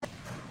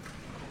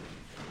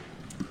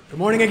Good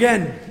morning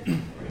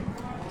again.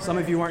 Some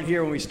of you weren't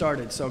here when we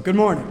started, so good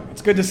morning.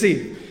 It's good to see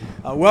you.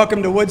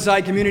 Welcome to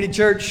Woodside Community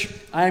Church.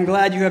 I am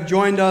glad you have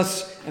joined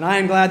us, and I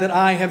am glad that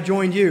I have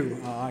joined you.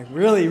 I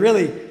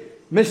really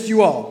missed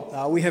you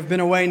all. We have been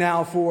away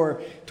now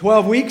for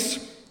 12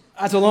 weeks.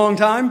 That's a long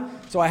time,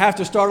 so I have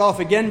to start off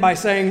again by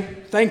saying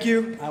thank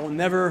you. I will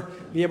never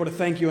be able to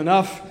thank you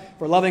enough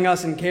for loving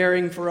us and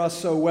caring for us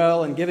so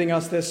well and giving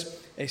us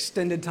this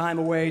extended time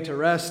away to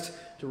rest,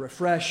 to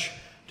refresh,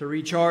 to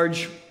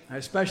recharge. I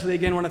especially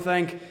again want to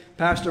thank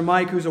Pastor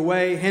Mike, who's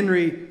away,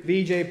 Henry,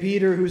 VJ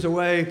Peter, who's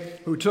away,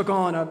 who took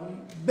on a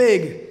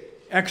big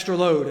extra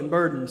load and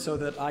burden so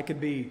that I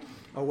could be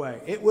away.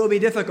 It will be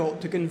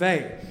difficult to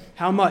convey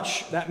how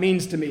much that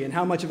means to me and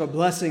how much of a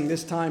blessing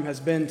this time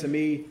has been to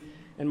me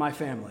and my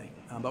family.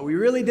 But we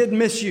really did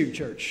miss you,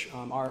 church,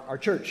 our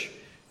church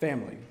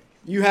family.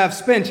 You have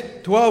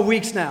spent 12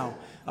 weeks now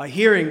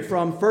hearing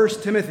from 1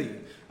 Timothy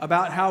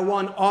about how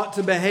one ought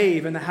to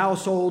behave in the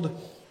household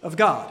of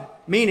God.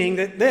 Meaning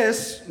that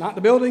this, not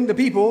the building, the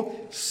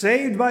people,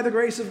 saved by the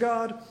grace of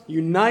God,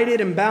 united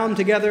and bound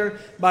together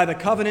by the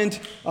covenant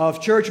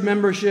of church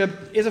membership,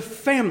 is a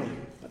family,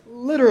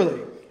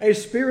 literally a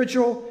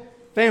spiritual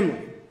family.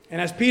 And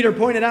as Peter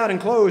pointed out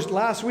and closed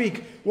last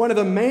week, one of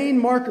the main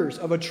markers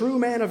of a true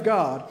man of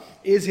God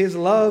is his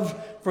love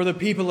for the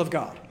people of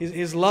God,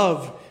 his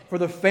love for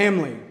the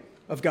family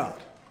of God.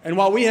 And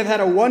while we have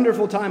had a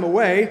wonderful time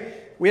away,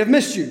 we have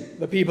missed you,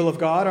 the people of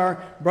God,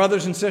 our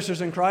brothers and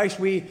sisters in Christ.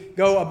 We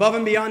go above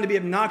and beyond to be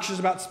obnoxious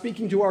about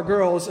speaking to our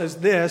girls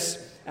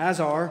as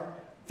our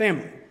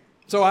family.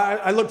 So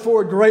I look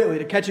forward greatly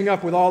to catching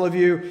up with all of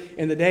you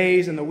in the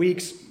days and the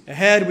weeks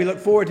ahead. We look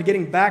forward to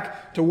getting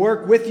back to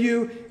work with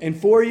you and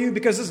for you,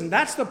 because listen,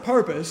 that's the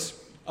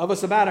purpose of a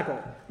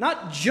sabbatical.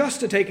 Not just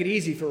to take it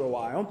easy for a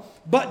while,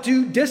 but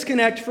to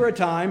disconnect for a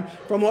time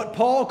from what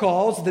Paul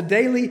calls the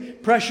daily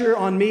pressure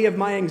on me of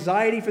my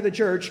anxiety for the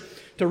church,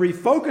 to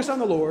refocus on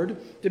the Lord,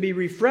 to be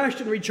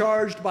refreshed and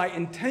recharged by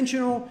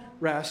intentional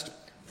rest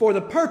for the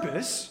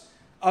purpose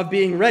of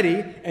being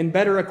ready and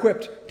better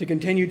equipped to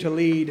continue to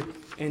lead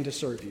and to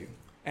serve you.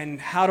 And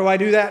how do I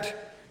do that?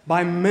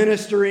 By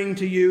ministering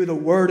to you the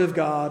Word of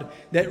God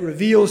that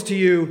reveals to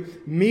you,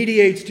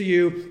 mediates to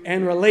you,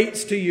 and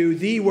relates to you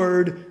the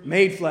Word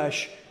made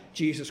flesh,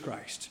 Jesus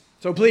Christ.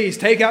 So please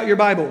take out your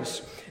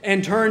Bibles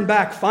and turn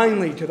back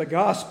finally to the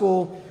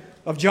Gospel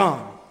of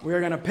John. We're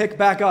going to pick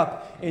back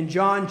up in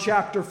John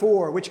chapter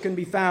 4, which can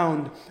be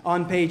found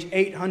on page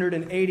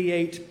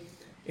 888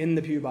 in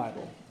the Pew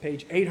Bible.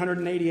 Page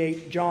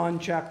 888, John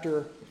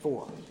chapter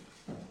 4.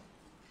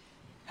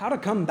 How to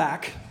come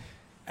back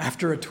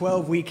after a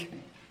 12-week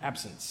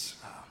absence?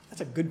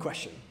 That's a good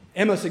question.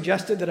 Emma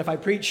suggested that if I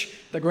preach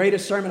the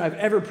greatest sermon I've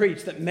ever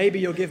preached, that maybe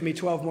you'll give me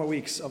 12 more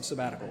weeks of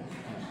sabbatical.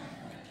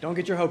 Don't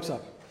get your hopes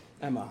up,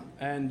 Emma.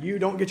 And you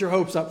don't get your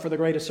hopes up for the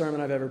greatest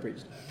sermon I've ever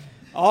preached.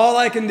 All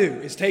I can do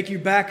is take you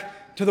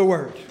back to the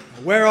Word.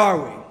 Where are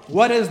we?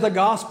 What is the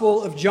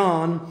Gospel of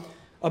John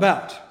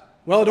about?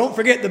 Well, don't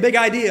forget the big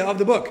idea of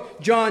the book.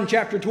 John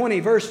chapter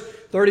 20, verse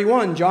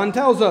 31. John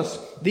tells us,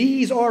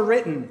 "These are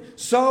written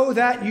so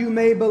that you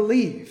may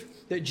believe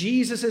that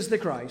Jesus is the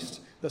Christ,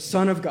 the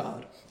Son of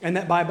God, and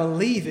that by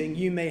believing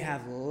you may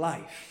have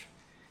life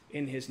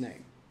in His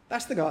name."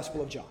 That's the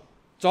Gospel of John.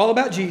 It's all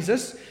about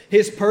Jesus,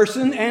 His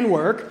person and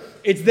work.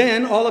 It's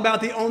then all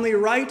about the only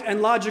right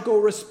and logical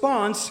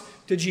response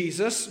to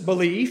Jesus,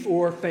 belief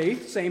or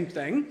faith, same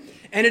thing.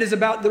 And it is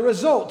about the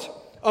result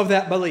of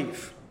that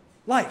belief,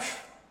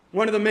 life.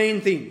 One of the main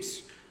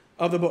themes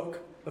of the book.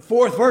 The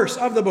fourth verse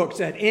of the book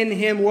said, "In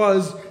Him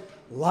was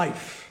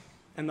life,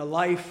 and the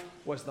life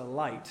was the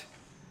light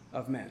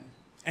of men."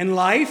 And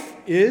life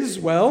is,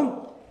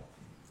 well,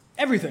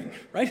 everything,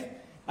 right?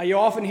 You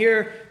often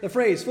hear the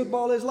phrase,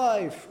 football is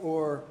life,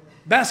 or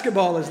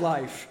basketball is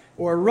life,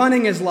 or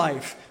running is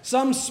life.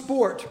 Some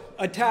sport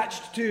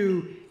attached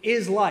to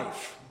is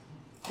life.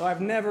 So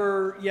I've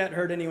never yet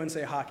heard anyone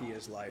say hockey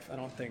is life. I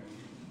don't think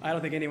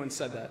anyone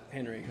said that,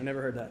 Henry. I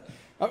never heard that.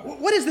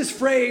 What is this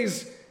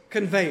phrase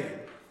conveying?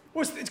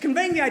 Well, it's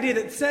conveying the idea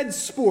that said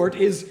sport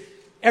is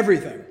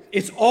everything.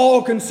 It's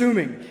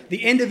all-consuming.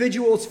 The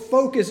individual's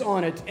focus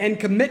on it and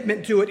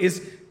commitment to it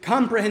is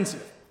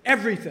comprehensive.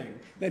 Everything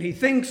that he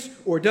thinks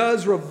or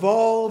does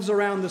revolves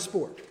around the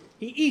sport.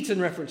 He eats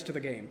in reference to the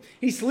game.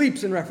 He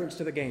sleeps in reference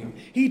to the game.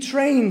 He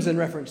trains in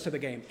reference to the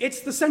game. It's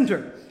the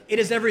center. It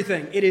is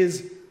everything. It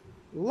is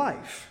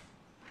life.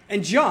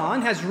 And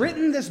John has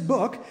written this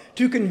book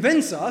to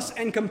convince us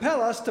and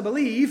compel us to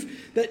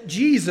believe that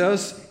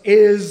Jesus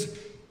is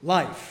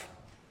life,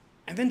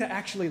 and then to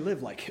actually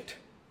live like it.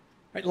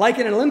 Right? Like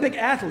an Olympic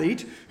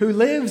athlete who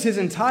lives his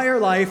entire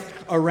life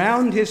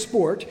around his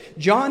sport,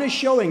 John is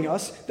showing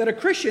us that a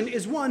Christian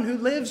is one who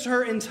lives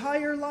her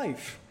entire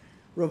life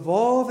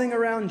revolving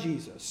around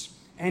Jesus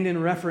and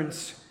in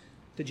reference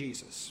to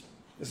Jesus.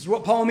 This is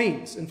what Paul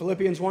means in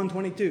Philippians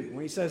 1:22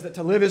 when he says that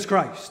to live is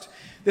Christ.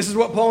 This is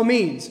what Paul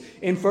means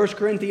in 1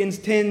 Corinthians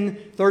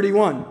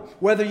 10:31.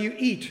 Whether you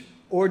eat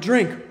or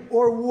drink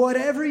or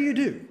whatever you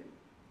do,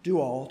 do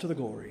all to the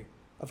glory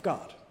of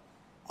God.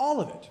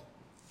 All of it.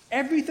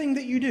 Everything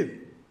that you do,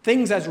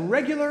 things as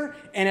regular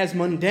and as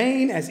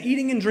mundane as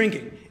eating and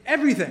drinking,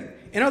 everything.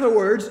 In other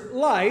words,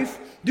 life,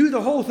 do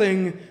the whole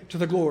thing to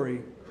the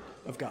glory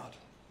of God.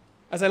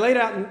 As I laid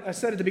out and I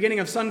said at the beginning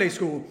of Sunday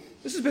school,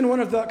 this has been one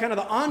of the kind of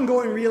the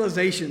ongoing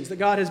realizations that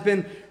God has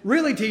been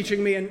really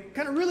teaching me and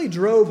kind of really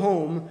drove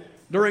home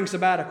during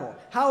sabbatical.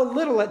 How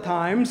little at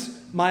times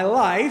my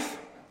life,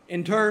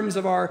 in terms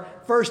of our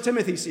 1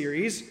 Timothy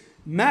series,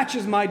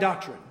 matches my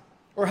doctrine,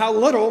 or how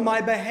little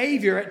my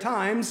behavior at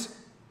times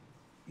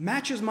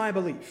matches my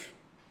belief.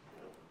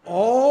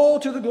 All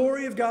to the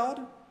glory of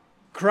God.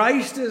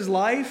 Christ is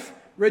life.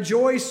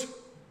 Rejoice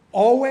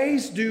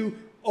always. Do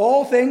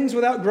all things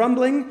without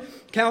grumbling.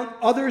 Count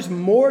others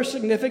more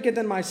significant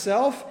than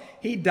myself.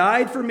 He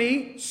died for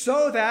me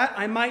so that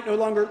I might no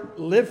longer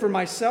live for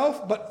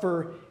myself, but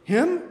for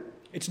him.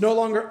 It's no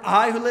longer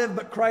I who live,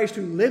 but Christ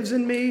who lives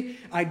in me.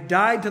 I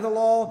died to the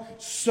law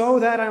so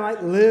that I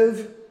might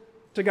live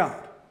to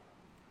God.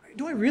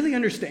 Do I really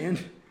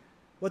understand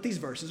what these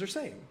verses are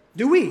saying?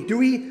 Do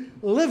we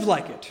live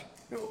like it?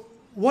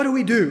 What do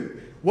we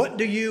do? What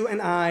do you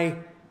and I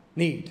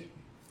need?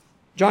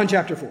 John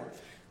chapter 4.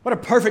 What a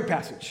perfect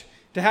passage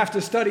to have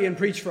to study and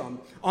preach from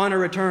on a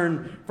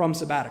return from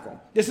sabbatical.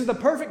 This is the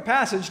perfect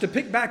passage to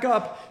pick back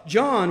up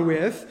John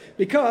with,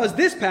 because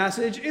this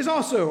passage is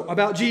also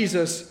about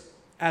Jesus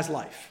as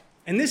life.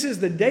 And this is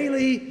the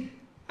daily,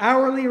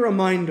 hourly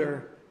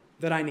reminder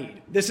that I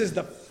need. This is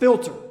the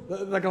filter,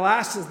 the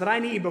glasses that I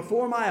need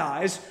before my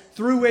eyes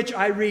through which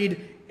I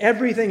read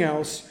everything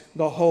else,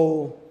 the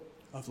whole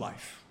of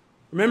life.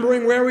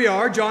 Remembering where we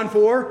are, John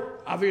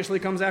 4 obviously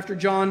comes after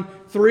John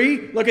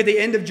 3. Look at the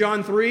end of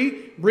John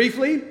 3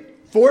 briefly.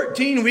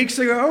 14 weeks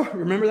ago,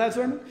 remember that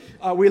sermon?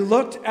 We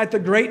looked at the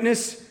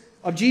greatness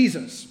of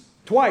Jesus.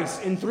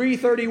 Twice in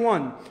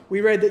 3:31,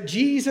 we read that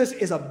Jesus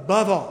is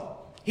above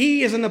all.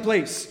 He is in the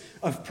place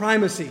of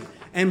primacy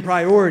and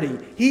priority.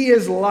 He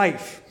is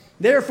life.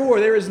 Therefore,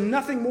 there is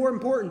nothing more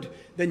important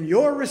than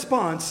your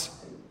response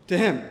to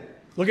him.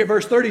 Look at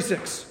verse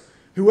 36.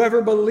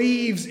 Whoever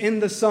believes in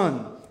the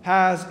Son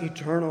has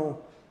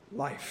eternal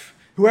life.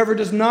 Whoever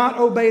does not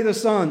obey the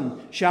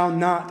Son shall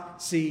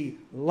not see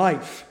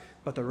life,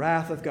 but the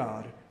wrath of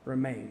God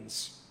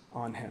remains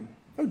on him.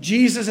 Oh,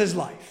 Jesus is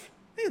life.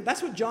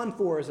 That's what John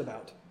 4 is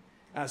about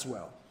as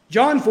well.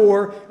 John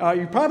 4,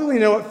 you probably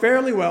know it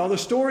fairly well. The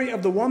story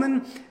of the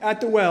woman at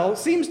the well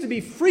seems to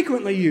be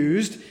frequently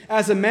used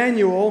as a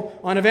manual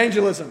on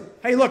evangelism.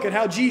 Hey, look at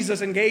how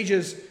Jesus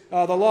engages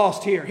the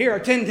lost here. Here are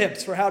 10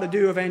 tips for how to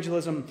do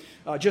evangelism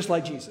just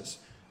like Jesus.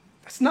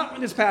 That's not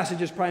what this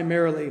passage is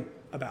primarily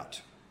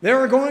about. There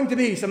are going to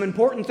be some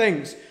important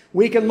things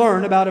we can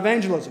learn about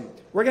evangelism.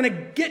 We're going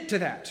to get to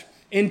that.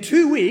 In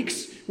 2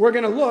 weeks, we're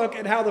going to look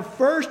at how the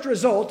first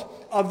result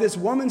of this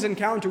woman's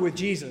encounter with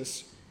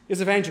Jesus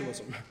is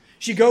evangelism.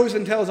 She goes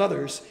and tells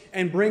others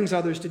and brings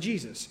others to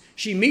Jesus.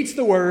 She meets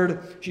the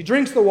word, she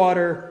drinks the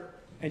water,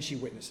 and she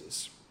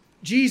witnesses.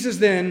 Jesus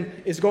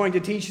then is going to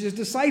teach his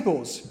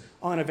disciples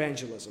on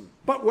evangelism.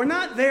 But we're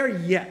not there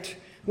yet.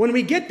 When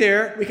we get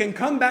there, we can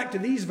come back to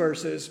these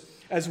verses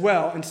as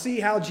well and see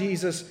how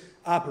Jesus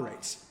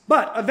operates.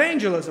 But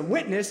evangelism,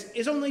 witness,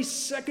 is only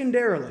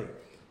secondarily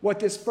what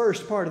this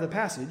first part of the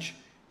passage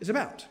is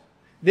about.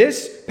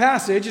 This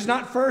passage is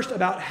not first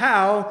about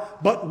how,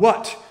 but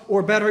what,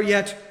 or better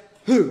yet,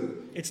 who.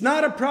 It's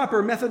not a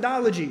proper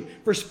methodology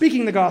for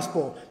speaking the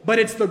gospel, but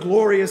it's the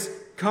glorious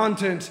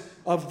content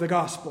of the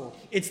gospel.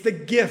 It's the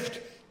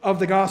gift of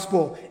the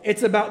gospel.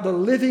 It's about the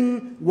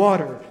living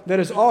water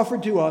that is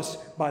offered to us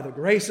by the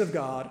grace of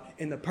God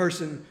in the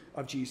person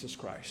of Jesus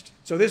Christ.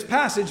 So this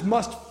passage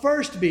must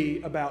first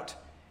be about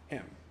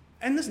him.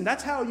 And listen,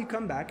 that's how you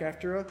come back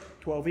after a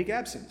 12-week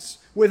absence,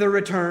 with a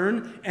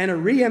return and a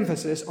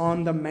re-emphasis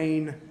on the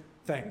main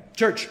thing.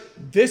 Church,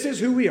 this is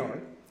who we are,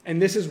 and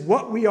this is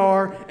what we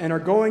are and are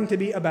going to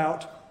be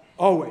about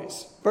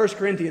always. 1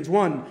 Corinthians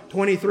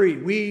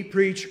 1:23, we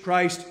preach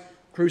Christ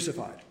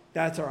crucified.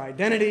 That's our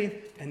identity,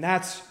 and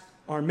that's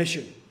our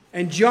mission.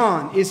 And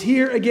John is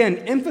here again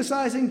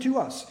emphasizing to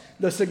us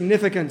the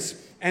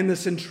significance and the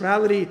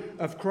centrality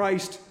of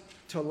Christ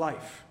to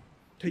life,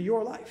 to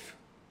your life.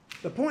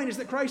 The point is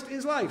that Christ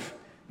is life.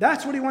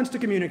 That's what he wants to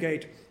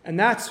communicate, and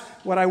that's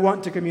what I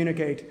want to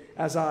communicate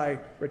as I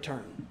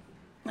return.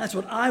 That's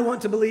what I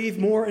want to believe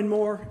more and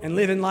more and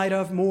live in light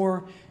of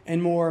more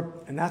and more,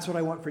 and that's what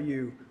I want for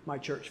you, my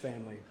church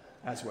family,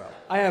 as well.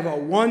 I have a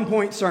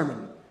one-point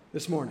sermon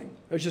this morning.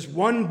 There's just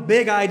one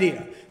big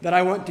idea that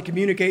I want to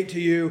communicate to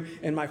you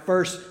in my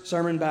first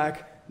sermon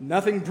back.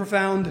 Nothing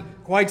profound,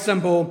 quite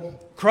simple.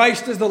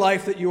 Christ is the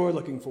life that you are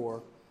looking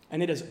for,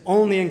 and it is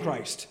only in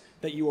Christ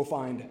that you will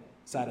find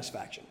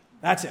satisfaction.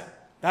 That's it.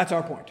 That's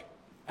our point.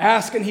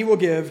 Ask and he will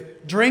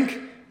give. Drink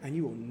and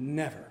you will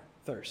never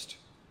thirst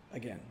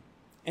again.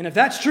 And if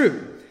that's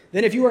true,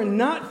 then if you are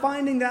not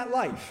finding that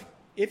life,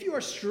 if you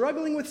are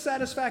struggling with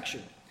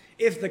satisfaction,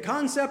 if the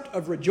concept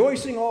of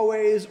rejoicing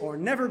always or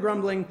never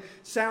grumbling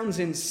sounds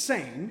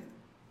insane,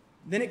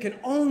 then it can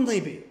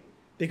only be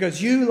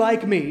because you,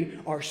 like me,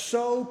 are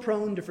so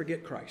prone to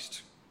forget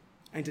Christ.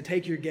 and to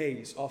take your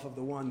gaze off of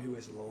the one who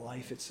is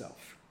life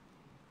itself.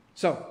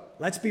 So,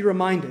 let's be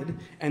reminded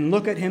and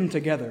look at him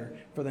together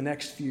for the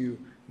next few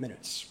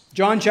minutes.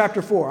 John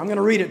chapter 4. I'm going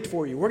to read it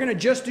for you. We're going to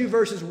just do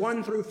verses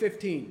 1 through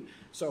 15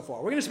 so far.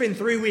 We're going to spend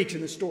 3 weeks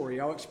in the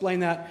story. I'll explain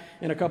that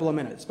in a couple of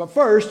minutes. But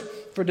first,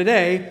 for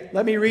today,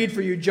 let me read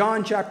for you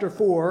John chapter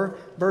 4,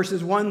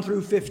 verses 1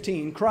 through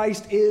 15.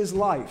 Christ is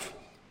life.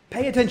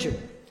 Pay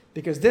attention,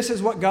 because this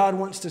is what God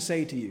wants to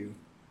say to you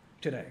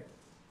today.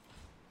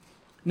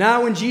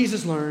 Now when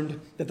Jesus learned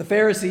that the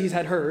Pharisees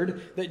had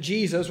heard that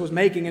Jesus was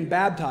making and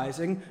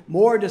baptizing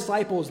more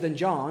disciples than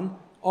John,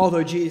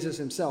 although Jesus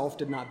himself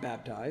did not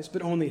baptize,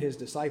 but only his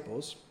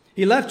disciples,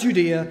 he left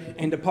Judea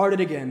and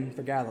departed again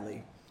for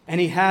Galilee. And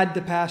he had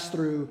to pass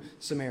through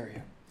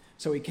Samaria.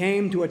 So he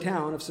came to a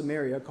town of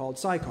Samaria called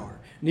Sychar,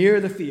 near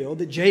the field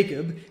that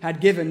Jacob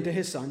had given to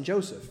his son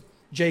Joseph.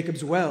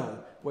 Jacob's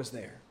well was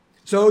there.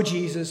 So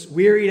Jesus,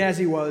 wearied as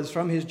he was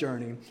from his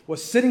journey,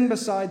 was sitting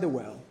beside the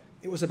well.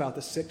 It was about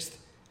the 6th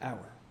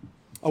hour.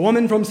 A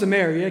woman from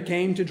Samaria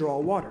came to draw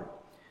water.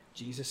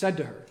 Jesus said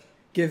to her,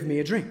 "Give me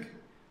a drink,"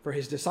 for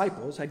his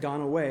disciples had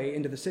gone away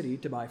into the city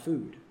to buy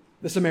food.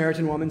 The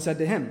Samaritan woman said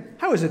to him,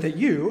 "How is it that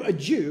you, a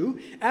Jew,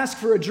 ask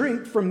for a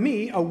drink from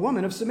me, a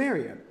woman of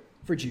Samaria?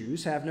 For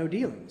Jews have no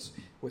dealings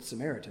with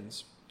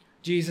Samaritans."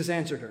 Jesus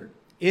answered her,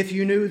 "If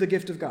you knew the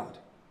gift of God,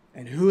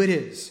 and who it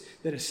is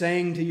that is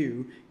saying to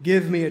you,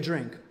 'Give me a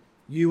drink,'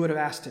 you would have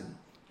asked him,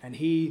 and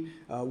he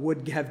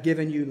would have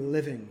given you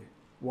living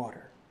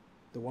water."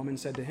 The woman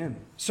said to him,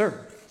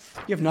 "Sir,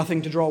 you have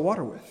nothing to draw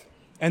water with,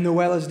 and the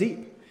well is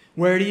deep.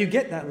 Where do you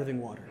get that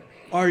living water?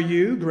 Are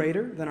you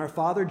greater than our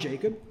father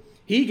Jacob?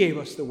 He gave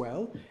us the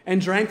well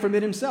and drank from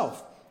it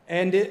himself,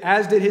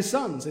 as did his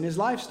sons and his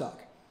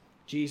livestock."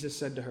 Jesus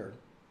said to her,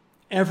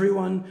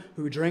 "Everyone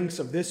who drinks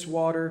of this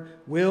water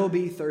will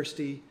be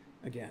thirsty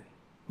again.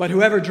 But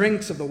whoever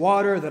drinks of the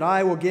water that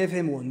I will give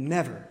him will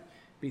never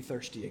be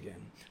thirsty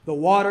again. The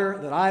water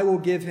that I will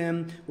give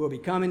him will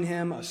become in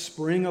him a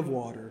spring of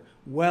water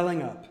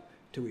welling up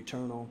to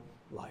eternal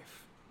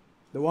life."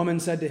 The woman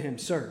said to him,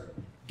 "Sir,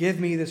 give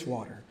me this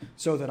water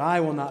so that I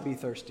will not be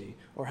thirsty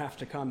or have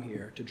to come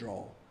here to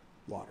draw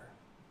water."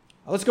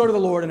 Now let's go to the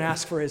Lord and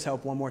ask for his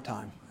help one more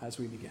time as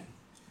we begin.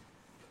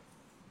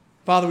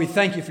 Father, we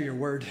thank you for your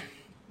word.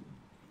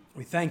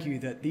 We thank you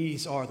that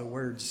these are the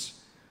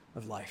words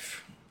of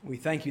life. We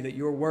thank you that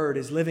your word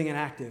is living and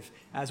active.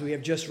 As we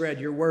have just read,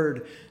 your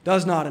word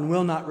does not and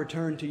will not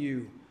return to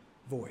you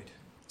void.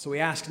 So we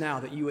ask now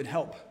that you would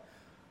help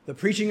the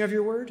preaching of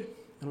your word,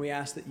 and we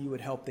ask that you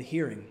would help the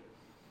hearing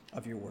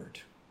of your word.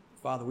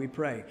 Father, we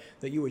pray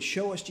that you would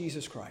show us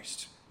Jesus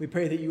Christ. We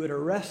pray that you would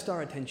arrest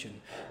our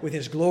attention with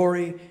his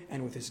glory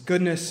and with his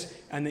goodness,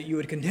 and that you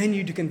would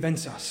continue to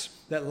convince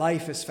us that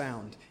life is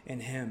found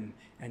in him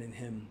and in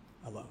him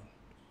alone.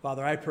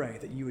 Father, I pray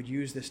that you would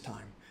use this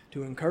time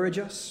to encourage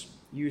us,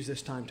 use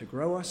this time to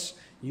grow us,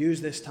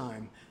 use this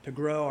time to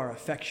grow our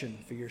affection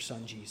for your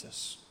Son,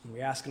 Jesus. And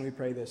we ask and we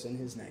pray this in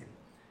his name.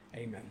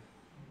 Amen.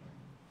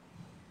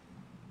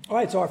 All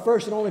right, so our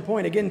first and only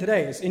point again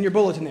today is in your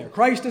bulletin there.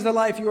 Christ is the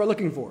life you are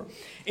looking for.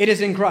 It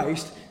is in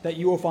Christ that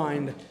you will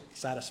find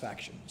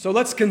satisfaction. So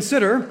let's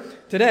consider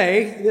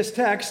today this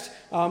text.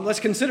 Let's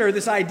consider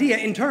this idea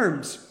in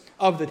terms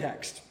of the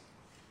text.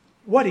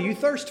 What do you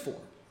thirst for?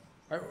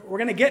 We're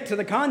going to get to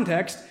the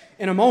context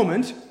in a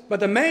moment, but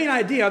the main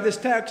idea of this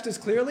text is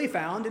clearly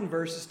found in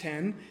verses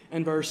 10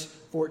 and verse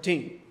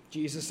 14.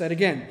 Jesus said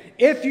again,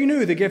 "If you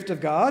knew the gift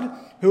of God,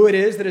 who it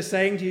is that is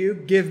saying to you,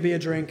 'Give me a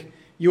drink,'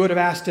 you would have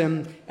asked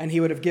him, and he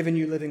would have given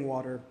you living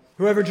water.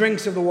 Whoever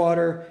drinks of the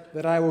water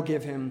that I will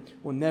give him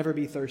will never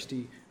be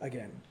thirsty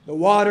again. The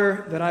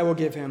water that I will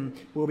give him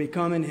will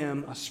become in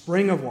him a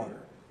spring of water,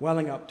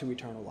 welling up to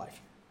eternal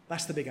life."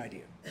 That's the big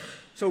idea.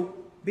 So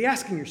be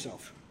asking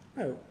yourself,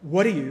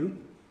 what do you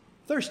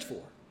thirst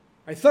for?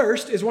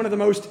 Thirst is one of the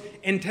most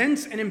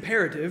intense and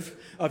imperative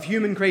of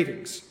human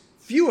cravings.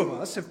 Few of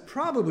us have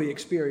probably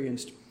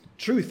experienced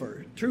true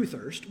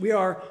thirst. We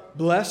are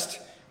blessed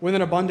with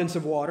an abundance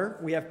of water.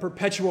 We have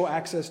perpetual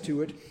access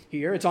to it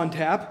here. It's on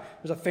tap.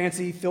 There's a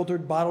fancy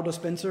filtered bottle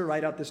dispenser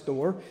right out this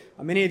door.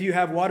 Many of you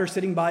have water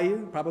sitting by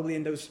you, probably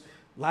in those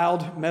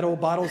loud metal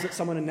bottles that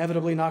someone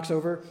inevitably knocks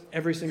over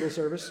every single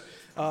service.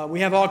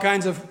 We have all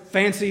kinds of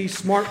fancy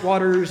smart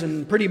waters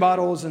and pretty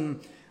bottles, and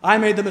I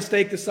made the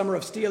mistake this summer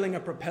of stealing a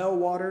Propel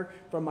water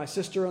from my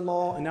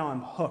sister-in-law, and now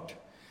I'm hooked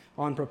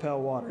on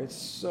Propel water. It's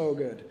so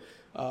good.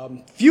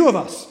 Few of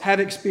us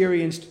have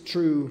experienced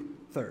true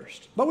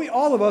thirst, but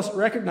all of us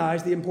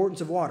recognize the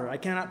importance of water. I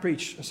cannot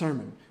preach a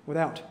sermon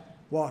without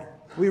water.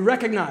 We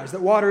recognize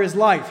that water is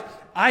life.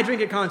 I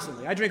drink it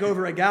constantly. I drink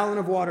over a gallon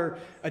of water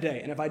a day,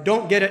 and if I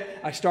don't get it,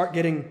 I start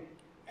getting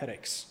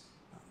headaches.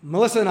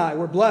 Melissa and I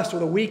were blessed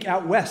with a week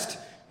out west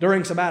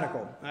during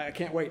sabbatical. I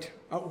can't wait.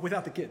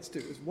 Without the kids, too.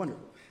 It was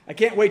wonderful. I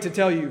can't wait to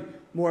tell you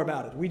more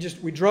about it.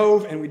 We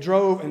drove and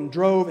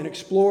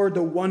explored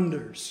the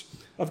wonders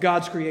of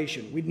God's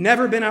creation. We'd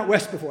never been out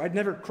west before. I'd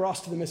never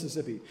crossed the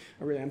Mississippi.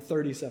 I'm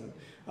 37.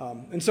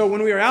 And so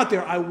when we were out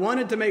there, I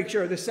wanted to make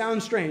sure, this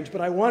sounds strange,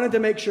 but I wanted to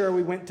make sure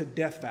we went to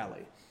Death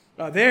Valley.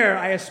 There,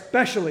 I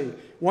especially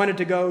wanted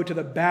to go to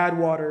the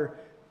Badwater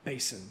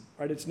Basin.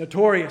 Right? It's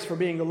notorious for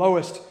being the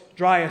lowest,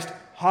 driest,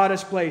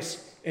 hottest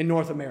place in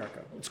North America.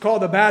 It's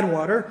called the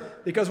Badwater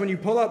because when you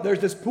pull up, there's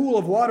this pool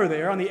of water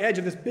there on the edge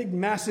of this big,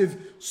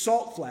 massive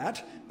salt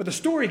flat. But the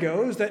story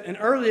goes that an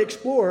early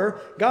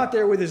explorer got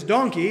there with his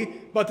donkey,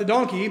 but the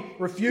donkey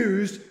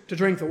refused to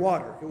drink the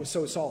water. It was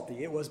so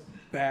salty. It was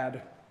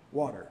bad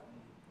water.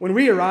 When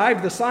we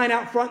arrived, the sign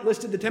out front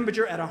listed the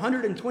temperature at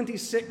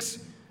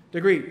 126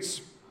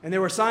 degrees. And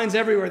there were signs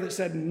everywhere that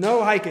said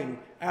no hiking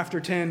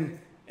after 10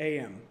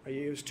 a.m.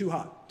 It was too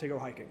hot to go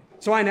hiking.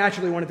 So I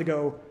naturally wanted to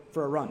go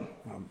for a run.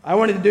 I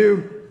wanted to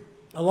do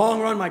a long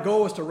run. My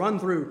goal was to run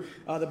through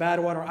the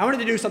Badwater. I wanted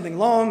to do something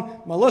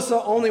long.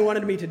 Melissa only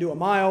wanted me to do a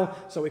mile,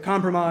 so we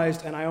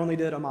compromised, and I only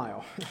did a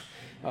mile.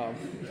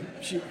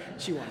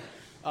 She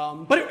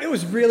won. But it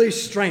was really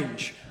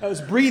strange. I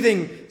was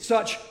breathing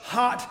such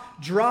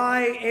hot,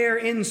 dry air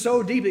in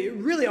so deeply. It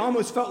really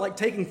almost felt like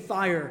taking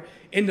fire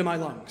into my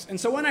lungs. And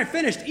so when I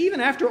finished,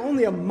 even after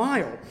only a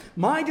mile,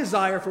 my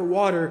desire for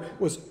water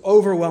was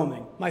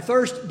overwhelming. My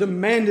thirst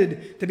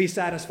demanded to be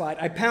satisfied.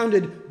 I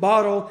pounded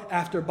bottle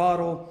after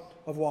bottle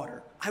of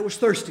water. I was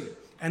thirsty,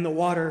 and the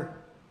water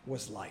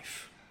was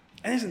life.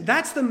 And listen,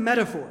 that's the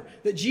metaphor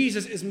that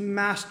Jesus is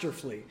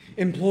masterfully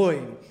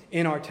employing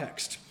in our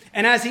text.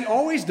 And as he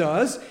always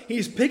does,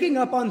 he's picking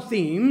up on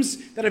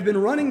themes that have been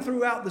running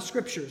throughout the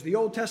scriptures, the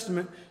Old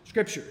Testament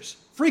scriptures.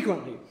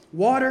 Frequently,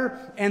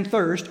 water and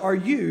thirst are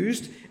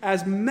used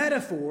as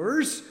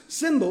metaphors,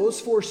 symbols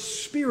for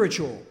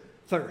spiritual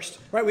thirst.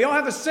 Right? We all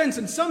have a sense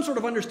and some sort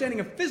of understanding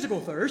of physical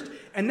thirst,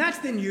 and that's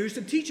then used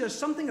to teach us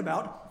something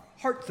about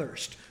heart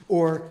thirst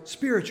or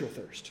spiritual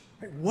thirst.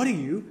 Right? What do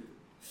you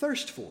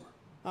thirst for?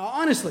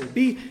 Honestly,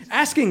 be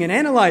asking and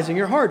analyzing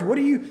your heart. What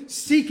are you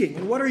seeking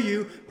and what are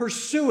you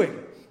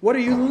pursuing? What are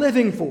you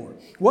living for?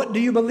 What do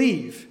you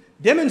believe?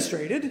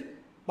 Demonstrated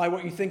by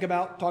what you think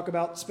about, talk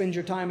about, spend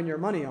your time and your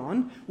money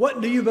on.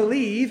 What do you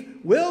believe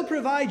will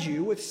provide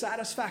you with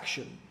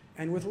satisfaction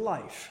and with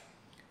life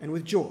and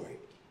with joy?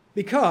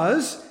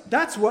 Because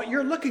that's what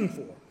you're looking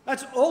for.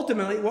 That's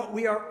ultimately what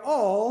we are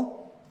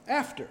all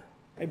after.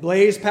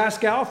 Blaise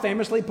Pascal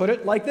famously put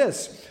it like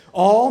this: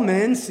 all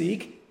men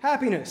seek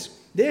happiness.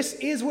 This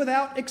is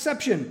without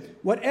exception.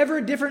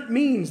 Whatever different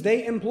means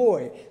they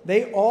employ,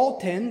 they all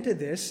tend to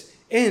this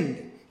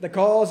end. The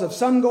cause of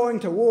some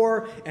going to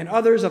war and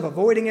others of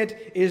avoiding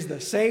it is the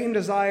same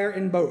desire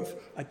in both,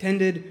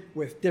 attended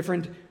with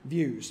different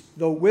views.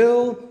 The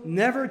will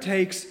never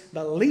takes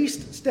the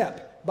least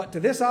step but to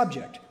this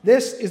object.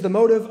 This is the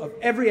motive of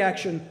every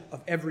action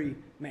of every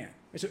man.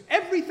 And so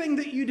everything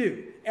that you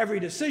do,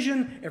 every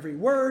decision, every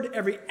word,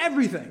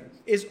 everything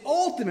is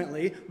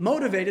ultimately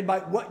motivated by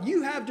what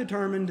you have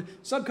determined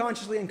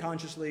subconsciously and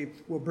consciously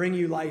will bring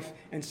you life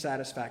and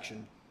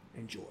satisfaction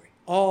and joy.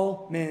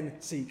 All men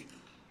seek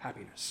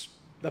happiness.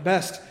 The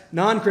best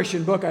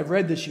non-Christian book I've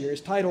read this year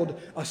is titled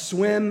A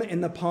Swim in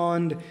the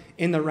Pond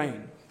in the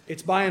Rain.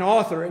 It's by an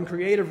author and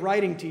creative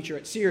writing teacher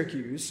at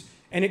Syracuse,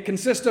 and it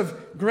consists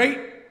of great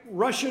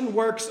Russian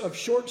works of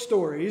short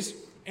stories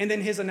and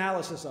then his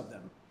analysis of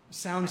them.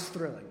 Sounds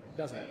thrilling,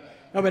 doesn't it?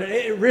 No, but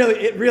it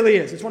really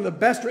is. It's one of the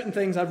best written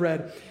things I've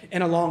read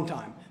in a long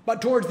time.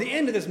 But towards the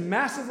end of this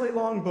massively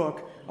long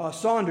book,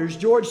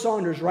 George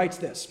Saunders writes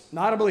this,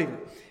 not a believer.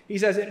 He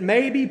says, it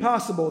may be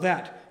possible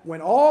that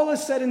when all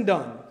is said and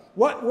done,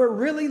 what we're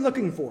really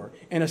looking for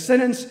in a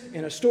sentence,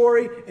 in a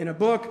story, in a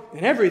book,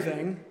 in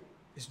everything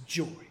is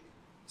joy.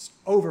 It's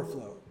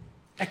overflow,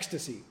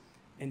 ecstasy,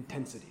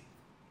 intensity.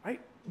 Right?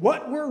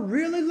 What we're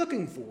really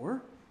looking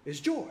for is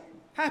joy,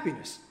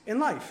 happiness in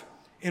life,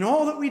 in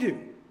all that we do.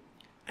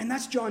 And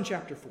that's John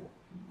chapter 4.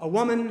 A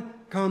woman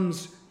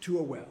comes to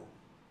a well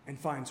and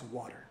finds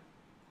water,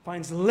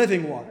 finds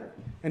living water,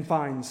 and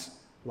finds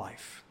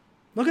life.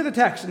 Look at the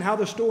text and how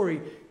the story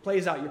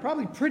plays out. You're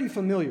probably pretty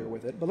familiar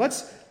with it, but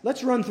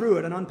let's run through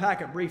it and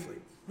unpack it briefly.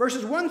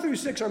 Verses 1 through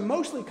 6 are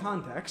mostly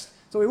context,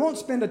 so we won't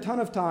spend a ton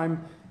of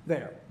time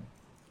there.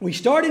 We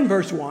start in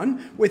verse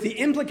 1 with the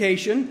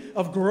implication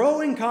of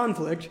growing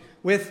conflict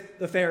with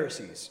the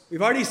Pharisees.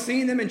 We've already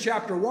seen them in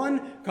chapter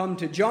 1 come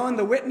to John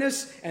the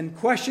witness and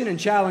question and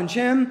challenge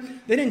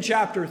him. Then in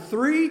chapter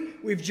 3,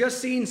 we've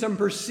just seen some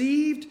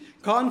perceived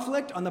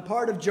conflict on the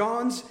part of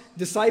John's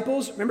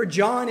disciples. Remember,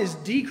 John is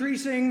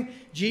decreasing,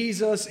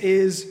 Jesus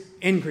is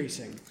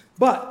increasing.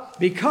 But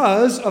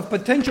because of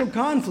potential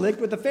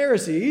conflict with the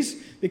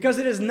Pharisees, because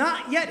it is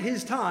not yet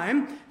his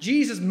time,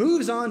 Jesus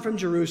moves on from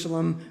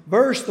Jerusalem,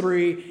 verse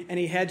 3, and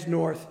he heads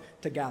north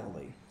to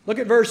Galilee. Look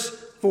at verse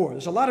 4.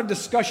 There's a lot of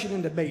discussion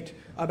and debate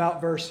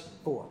about verse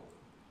 4.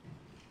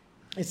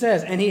 It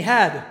says, and he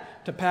had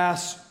to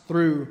pass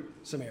through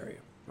Samaria.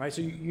 Right?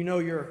 So you know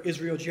your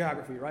Israel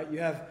geography, right? You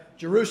have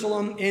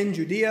Jerusalem in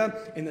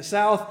Judea in the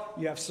south.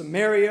 You have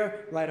Samaria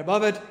right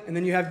above it. And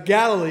then you have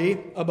Galilee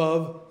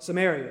above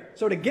Samaria.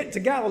 So to get to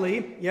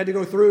Galilee, you had to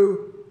go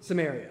through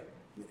Samaria.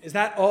 Is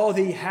that all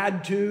the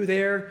had to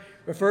there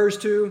refers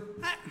to?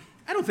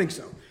 I don't think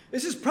so.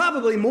 This is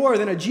probably more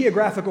than a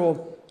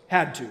geographical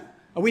had to.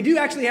 We do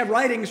actually have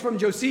writings from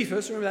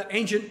Josephus, remember that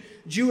ancient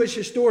Jewish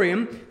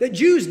historian, that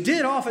Jews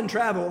did often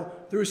travel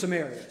through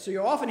Samaria. So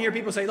you'll often hear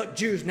people say, look,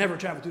 Jews never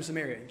traveled through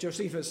Samaria.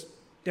 Josephus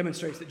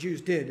demonstrates that Jews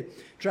did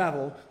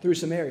travel through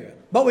Samaria.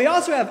 But we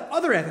also have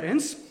other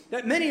evidence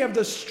that many of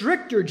the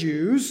stricter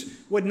Jews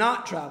would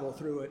not travel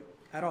through it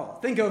at all.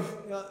 Think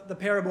of the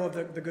parable of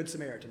the Good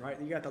Samaritan, right?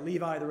 You got the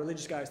Levi, the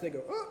religious guys, they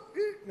go,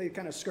 they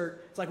kind of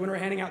skirt. It's like when we're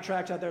handing out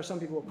tracts out there, some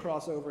people will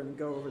cross over and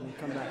go over and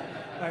come back.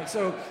 All right,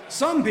 so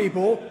some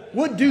people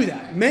would do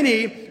that.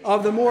 Many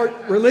of the more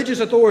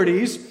religious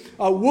authorities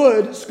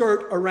would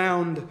skirt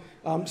around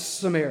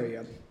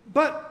Samaria.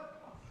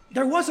 But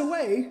there was a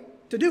way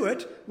to do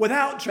it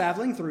without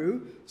traveling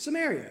through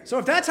Samaria. So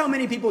if that's how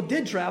many people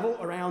did travel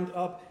around,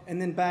 up, and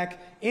then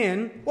back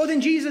in, well, then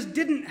Jesus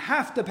didn't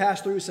have to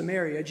pass through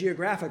Samaria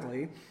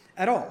geographically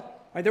at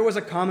all. Right? There was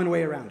a common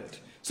way around it.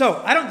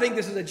 So I don't think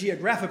this is a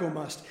geographical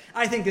must.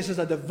 I think this is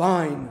a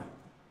divine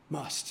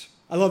must.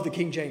 I love the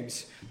King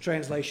James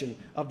translation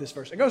of this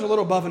verse. It goes a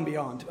little above and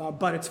beyond,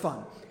 but it's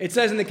fun. It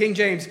says in the King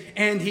James,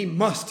 and he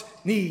must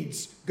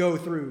needs go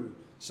through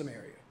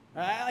Samaria.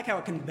 I like how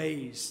it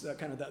conveys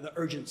the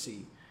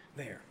urgency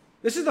there.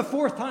 This is the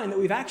fourth time that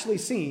we've actually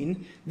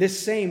seen this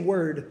same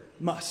word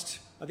must.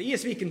 The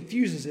ESV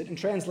confuses it and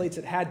translates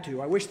it had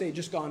to. I wish they had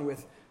just gone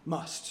with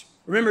must.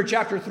 Remember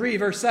chapter 3,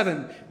 verse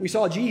 7, we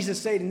saw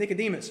Jesus say to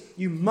Nicodemus,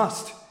 you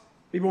must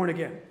be born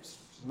again. It's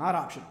not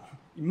optional.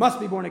 You must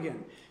be born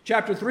again.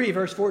 Chapter 3,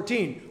 verse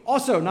 14,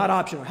 also not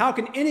optional. How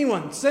can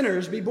anyone,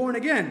 sinners, be born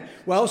again?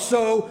 Well,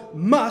 so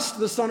must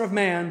the Son of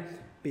Man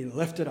be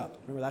lifted up.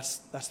 Remember,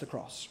 that's the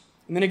cross.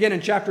 And then again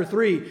in chapter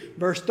 3,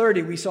 verse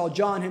 30, we saw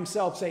John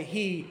himself say,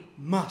 he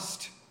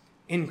must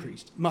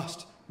increase.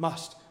 Must.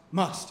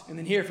 And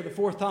then here for the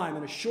fourth time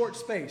in a short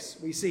space,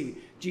 we see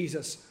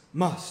Jesus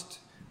must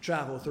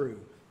travel through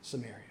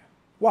Samaria.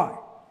 Why?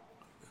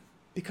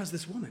 Because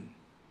this woman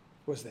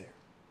was there.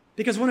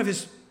 Because one of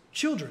his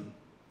children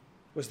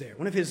was there.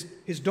 One of his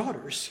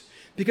daughters.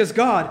 Because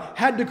God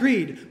had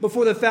decreed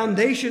before the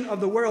foundation of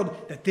the world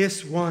that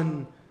this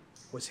one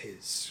was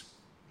his.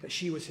 That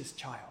she was his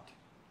child.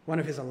 One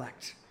of his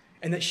elect,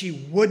 and that she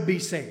would be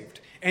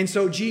saved. And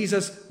so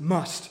Jesus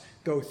must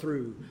go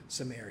through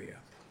Samaria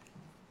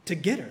to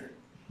get her.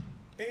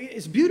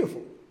 It's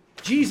beautiful.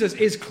 Jesus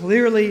is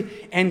clearly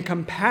and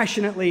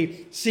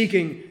compassionately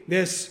seeking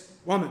this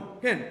woman.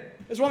 Again,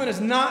 this woman is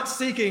not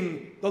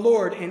seeking the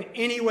Lord in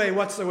any way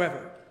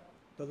whatsoever.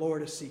 The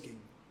Lord is seeking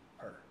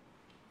her.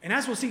 And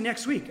as we'll see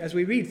next week, as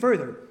we read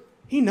further,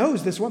 he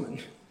knows this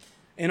woman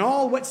and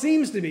all what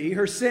seems to be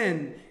her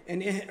sin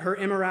and her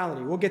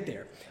immorality. We'll get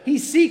there. He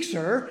seeks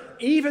her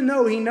even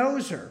though he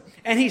knows her.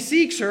 And he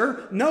seeks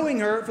her knowing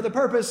her for the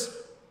purpose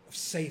of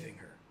saving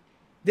her.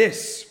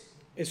 This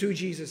is who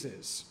Jesus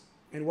is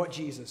and what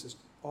Jesus is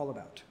all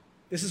about.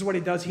 This is what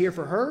he does here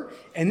for her.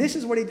 And this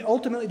is what he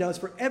ultimately does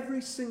for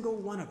every single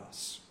one of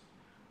us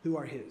who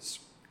are his.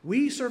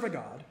 We serve a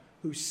God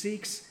who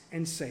seeks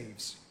and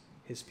saves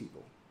his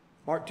people.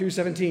 Mark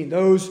 2:17,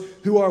 those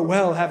who are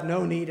well have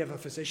no need of a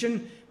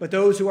physician, but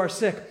those who are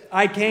sick.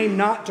 I came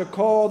not to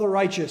call the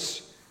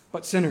righteous,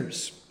 but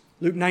sinners.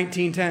 Luke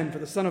 19:10, for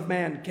the Son of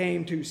Man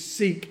came to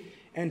seek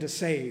and to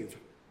save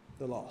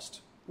the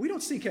lost. We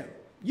don't seek him.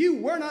 You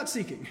were not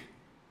seeking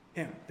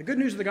him. The good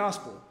news of the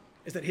gospel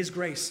is that his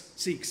grace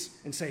seeks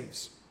and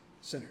saves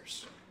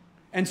sinners.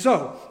 And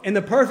so, in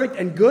the perfect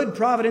and good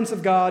providence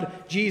of God,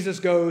 Jesus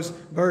goes,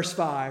 verse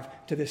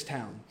 5, to this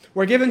town.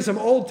 We're given some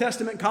Old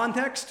Testament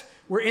context.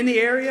 We're in the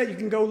area. You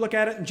can go look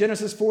at it in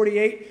Genesis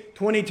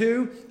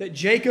 48:22, that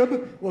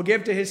Jacob will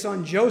give to his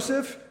son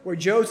Joseph, where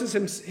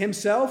Joseph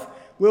himself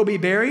will be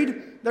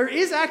buried. There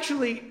is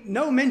actually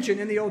no mention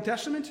in the Old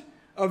Testament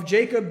of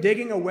Jacob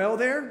digging a well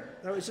there.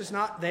 It's just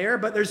not there,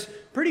 but there's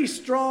pretty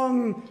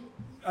strong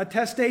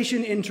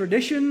attestation in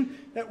tradition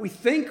that we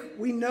think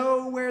we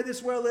know where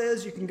this well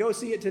is. You can go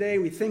see it today.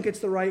 We think it's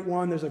the right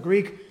one. There's a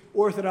Greek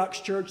Orthodox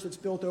church that's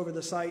built over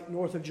the site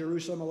north of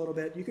Jerusalem a little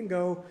bit. You can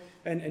go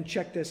and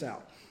check this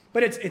out.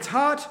 But it's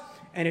hot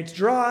and it's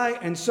dry,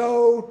 and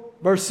so,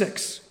 verse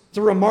 6, it's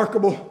a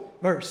remarkable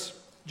verse.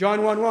 John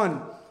 1:1,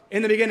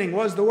 in the beginning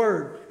was the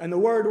Word, and the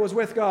Word was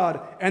with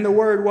God, and the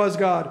Word was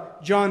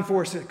God. John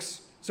 4:6,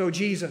 so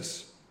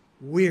Jesus,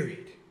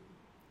 wearied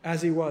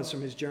as he was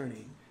from his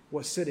journey,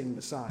 was sitting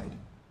beside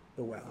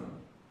the well.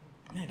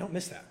 Man, don't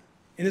miss that.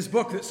 In this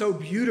book that so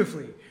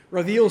beautifully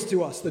reveals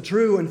to us the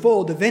true and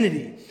full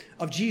divinity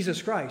of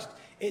Jesus Christ,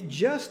 it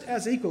just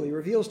as equally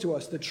reveals to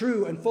us the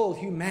true and full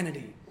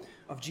humanity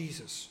of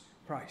Jesus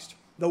Christ.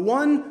 The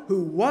one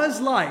who was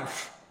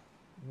life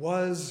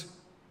was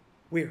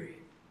weary.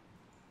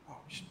 Oh,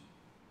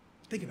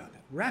 think about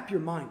that. Wrap your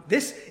mind.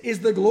 This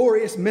is the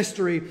glorious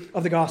mystery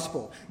of the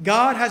gospel.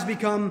 God has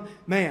become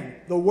man.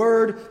 The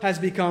Word has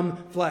become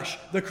flesh.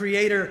 The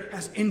Creator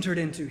has entered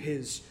into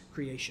his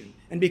creation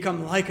and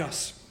become like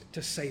us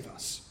to save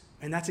us.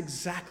 And that's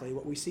exactly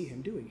what we see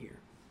him doing here.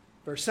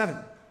 Verse 7,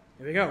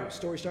 Here we go.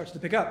 Story starts to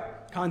pick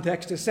up.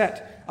 Context is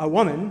set. A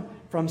woman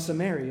from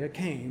Samaria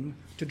came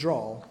to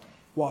draw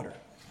water.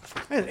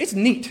 It's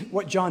neat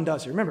what John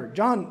does here. Remember,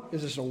 John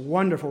is just a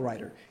wonderful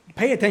writer.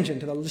 Pay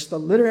attention to the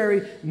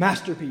literary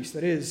masterpiece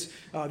that is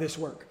this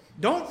work.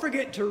 Don't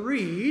forget to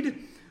read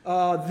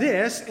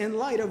this in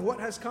light of what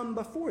has come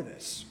before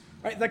this.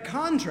 Right? The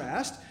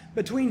contrast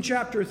between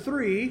chapter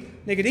 3,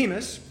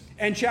 Nicodemus,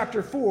 and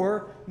chapter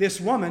 4,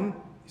 this woman,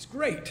 is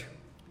great.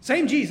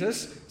 Same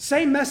Jesus,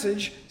 same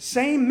message,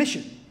 same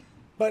mission.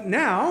 But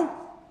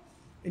now,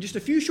 in just a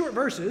few short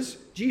verses,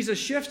 Jesus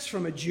shifts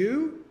from a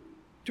Jew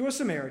to a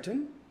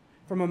Samaritan,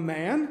 from a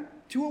man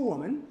to a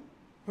woman,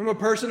 from a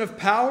person of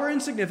power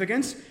and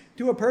significance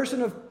to a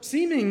person of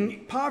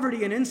seeming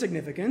poverty and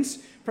insignificance,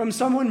 from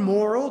someone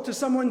moral to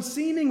someone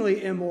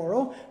seemingly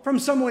immoral, from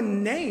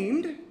someone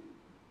named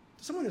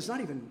to someone that's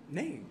not even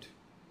named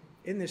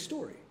in this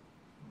story.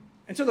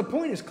 And so the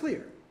point is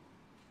clear.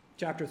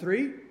 Chapter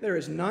 3, there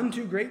is none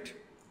too great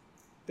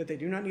that they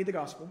do not need the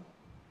gospel.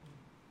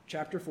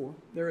 Chapter 4,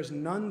 there is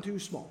none too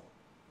small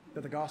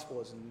that the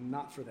gospel is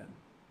not for them.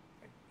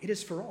 It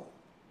is for all.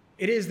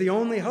 It is the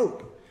only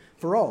hope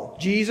for all.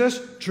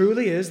 Jesus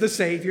truly is the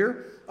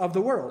Savior of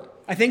the world.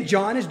 I think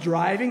John is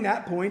driving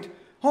that point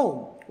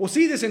home. We'll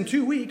see this in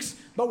 2 weeks,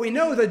 but we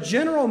know the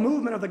general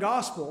movement of the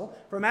gospel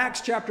from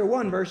Acts chapter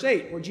 1, verse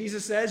 8, where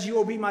Jesus says, "You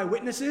will be my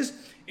witnesses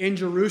in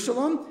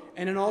Jerusalem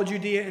and in all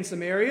Judea and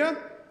Samaria,"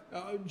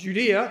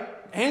 Judea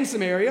and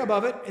Samaria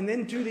above it, and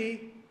then to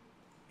the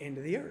end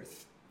of the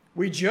earth.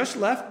 We just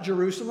left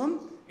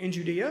Jerusalem in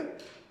Judea.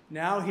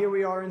 Now here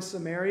we are in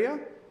Samaria.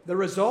 The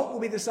result will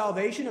be the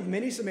salvation of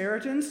many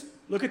Samaritans.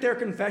 Look at their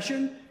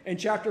confession in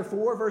chapter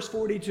 4, verse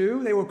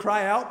 42. They will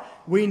cry out,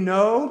 "We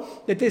know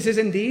that this is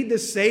indeed the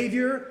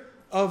Savior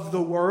of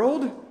the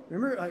world."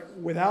 Remember,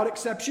 without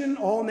exception,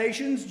 all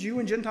nations, Jew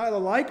and Gentile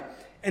alike.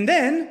 And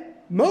then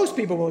most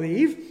people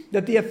believe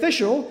that the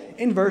official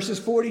in verses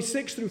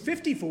 46 through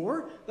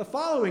 54, the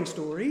following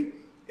story,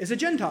 is a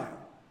Gentile.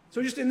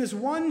 So just in this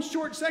one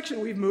short section,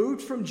 we've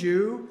moved from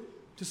Jew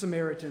to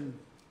Samaritan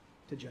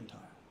to Gentile.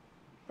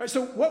 Right,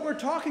 so what we're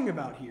talking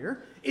about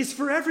here is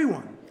for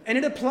everyone, and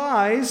it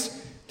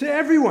applies to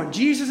everyone.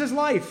 Jesus'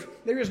 life,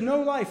 there is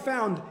no life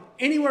found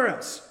anywhere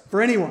else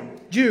for anyone.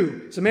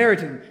 Jew,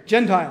 Samaritan,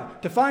 Gentile,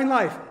 to find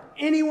life,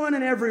 anyone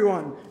and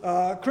everyone,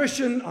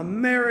 Christian,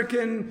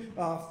 American,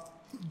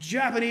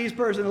 Japanese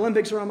person,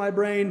 Olympics are on my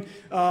brain,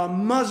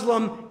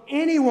 Muslim,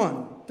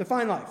 anyone to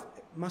find life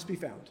must be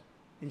found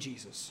in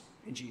Jesus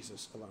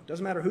alone.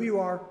 Doesn't matter who you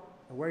are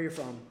or where you're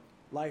from,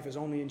 life is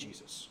only in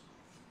Jesus.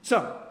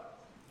 So,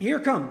 here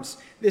comes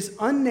this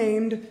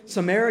unnamed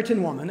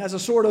Samaritan woman as a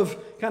sort of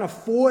kind of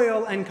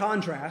foil and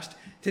contrast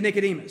to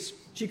Nicodemus.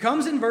 She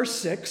comes in verse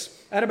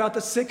 6 at about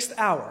the 6th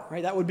hour,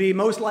 right? That would be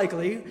most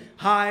likely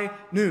high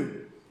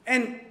noon.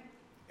 And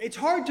it's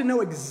hard to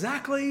know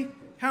exactly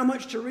how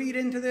much to read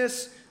into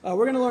this.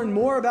 We're going to learn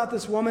more about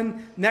this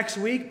woman next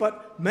week,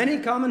 but many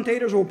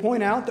commentators will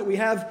point out that we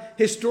have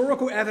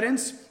historical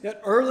evidence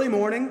that early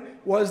morning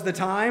was the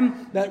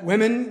time that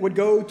women would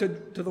go to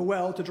the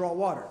well to draw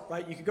water,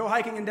 right? You could go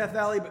hiking in Death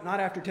Valley, but not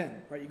after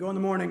 10, right? You go in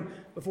the morning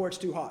before it's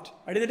too hot.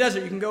 Right? In the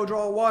desert, you can go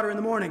draw water in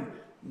the morning,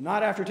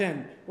 not after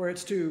 10, where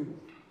it's too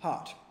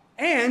hot.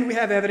 And we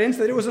have evidence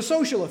that it was a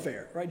social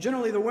affair, right?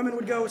 Generally, the women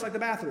would go, it's like the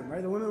bathroom,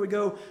 right? The women would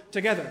go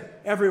together,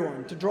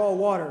 everyone, to draw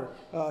water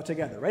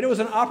together, right? It was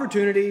an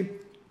opportunity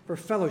for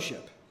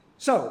fellowship.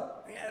 So,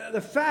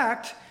 the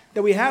fact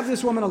that we have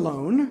this woman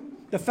alone,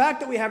 the fact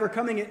that we have her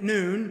coming at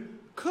noon,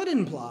 could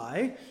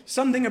imply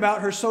something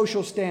about her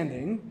social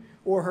standing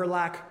or her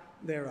lack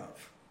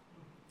thereof.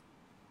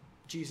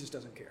 Jesus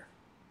doesn't care.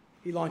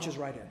 He launches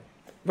right in.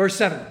 Verse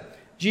 7,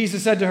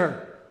 Jesus said to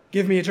her,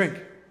 "Give me a drink."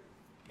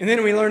 And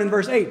then we learn in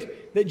verse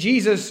 8 that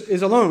Jesus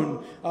is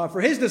alone,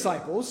 for his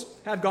disciples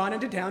have gone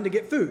into town to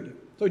get food.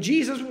 So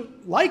Jesus was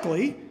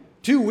likely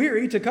too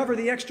weary to cover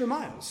the extra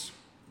miles.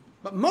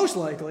 But most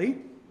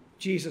likely,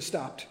 Jesus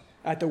stopped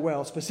at the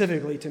well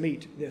specifically to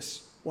meet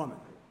this woman.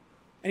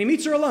 And he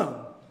meets her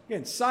alone.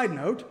 Again, side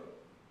note,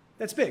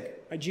 that's big.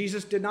 Right?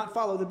 Jesus did not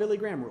follow the Billy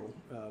Graham rule.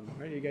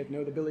 Right? You guys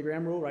know the Billy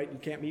Graham rule, right? You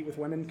can't meet with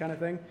women kind of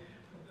thing.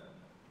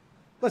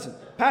 Listen,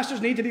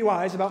 pastors need to be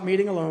wise about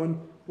meeting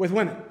alone with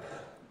women.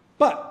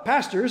 But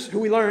pastors, who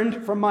we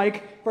learned from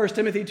Mike, 1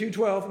 Timothy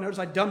 2:12, notice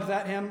I dumped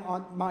that hymn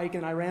on Mike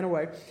and I ran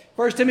away.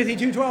 1 Timothy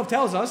 2:12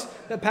 tells us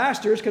that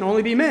pastors can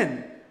only be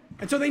men.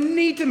 And so they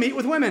need to meet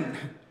with women.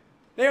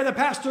 They are the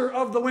pastor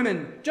of the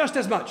women just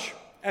as much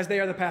as they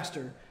are the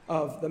pastor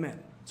of the men.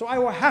 So I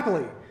will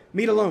happily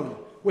meet alone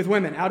with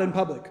women out in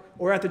public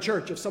or at the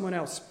church if someone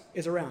else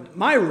is around.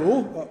 My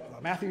rule,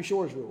 Matthew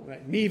Shore's rule,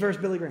 right? Me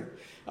versus Billy Graham.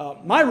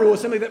 My rule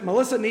is simply that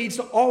Melissa needs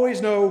to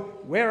always know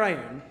where I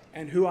am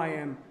and who I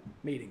am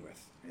meeting with.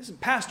 Listen,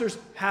 pastors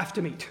have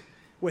to meet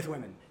with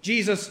women.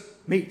 Jesus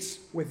meets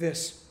with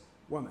this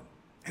woman.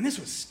 And this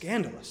was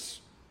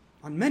scandalous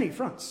on many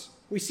fronts.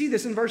 We see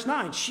this in verse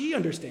 9. She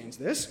understands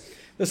this.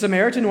 The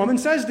Samaritan woman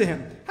says to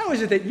him, "How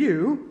is it that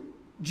you,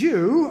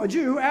 a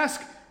Jew,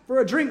 ask for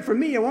a drink from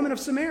me, a woman of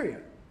Samaria?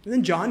 And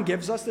then John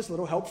gives us this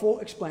little helpful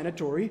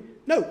explanatory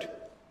note.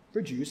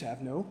 For Jews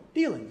have no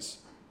dealings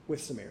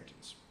with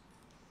Samaritans.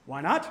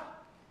 Why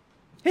not?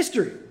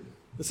 History.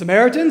 The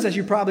Samaritans, as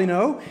you probably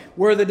know,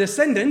 were the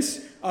descendants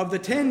of the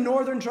 10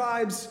 northern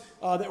tribes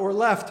that were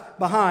left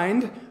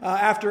behind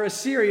after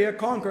Assyria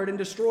conquered and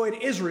destroyed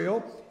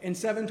Israel in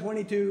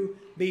 722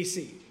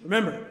 BC.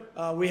 Remember,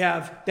 we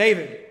have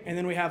David, and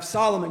then we have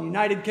Solomon,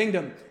 United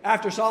Kingdom.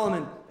 After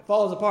Solomon, it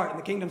falls apart and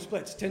the kingdom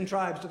splits. 10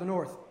 tribes to the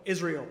north,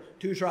 Israel,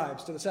 2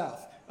 tribes to the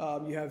south.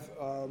 You have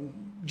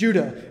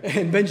Judah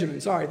and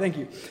Benjamin. Sorry, thank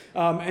you.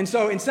 And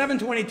so in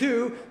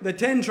 722, the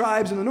 10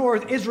 tribes in the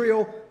north,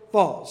 Israel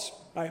falls.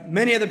 Right?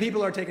 Many of the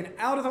people are taken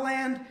out of the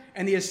land,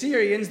 and the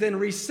Assyrians then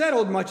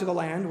resettled much of the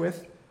land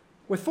with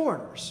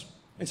foreigners.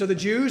 And so the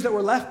Jews that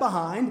were left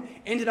behind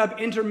ended up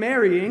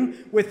intermarrying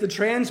with the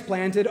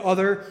transplanted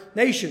other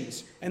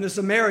nations. And the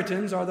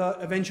Samaritans are the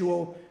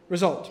eventual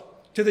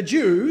result. To the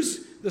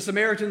Jews, the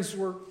Samaritans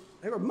were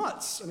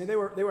mutts. I mean, they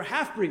were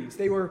half-breeds.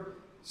 They were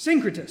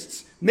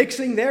syncretists,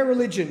 mixing their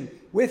religion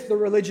with the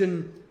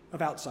religion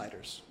of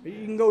outsiders.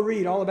 You can go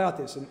read all about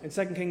this in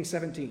 2 Kings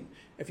 17,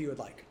 if you would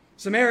like.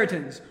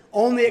 Samaritans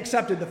only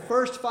accepted the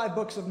first 5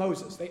 books of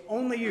Moses. They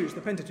only used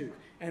the Pentateuch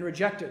and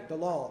rejected the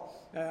law,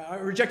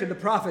 rejected the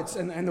prophets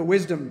and the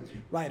wisdom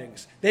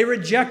writings. They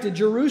rejected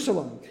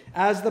Jerusalem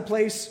as the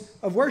place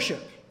of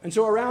worship. And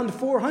so around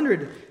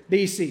 400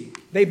 BC,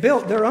 they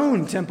built their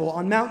own temple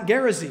on Mount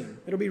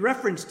Gerizim. It'll be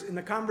referenced in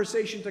the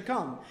conversation to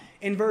come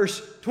in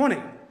verse 20.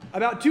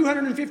 About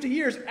 250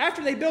 years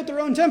after they built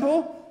their own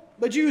temple,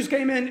 the Jews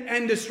came in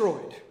and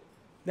destroyed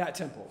that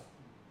temple.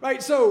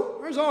 Right? So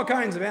there's all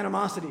kinds of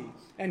animosity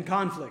and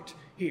conflict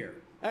here.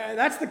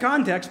 That's the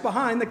context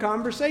behind the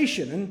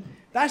conversation. And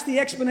that's the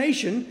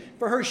explanation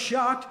for her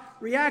shocked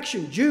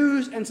reaction.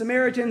 Jews and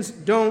Samaritans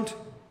don't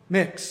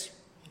mix.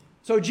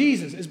 So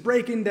Jesus is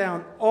breaking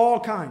down all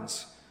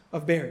kinds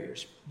of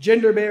barriers.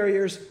 Gender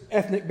barriers,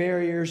 ethnic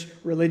barriers,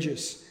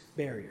 religious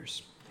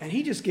barriers. And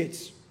he just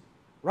gets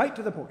right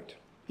to the point.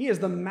 He is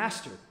the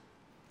master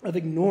of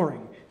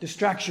ignoring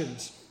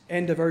distractions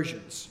and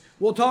diversions.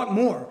 We'll talk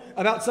more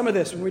about some of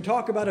this when we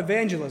talk about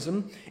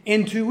evangelism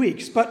in 2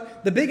 weeks.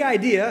 But the big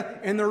idea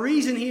and the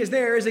reason he is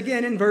there is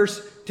again in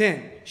verse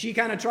 10. She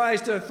kind of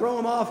tries to throw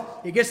him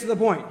off. He gets to the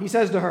point. He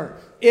says to her,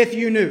 "If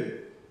you knew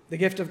the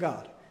gift of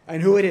God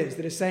and who it is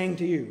that is saying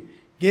to you,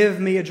 'Give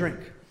me a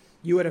drink,'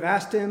 you would have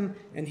asked him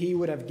and he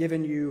would have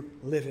given you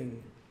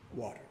living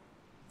water."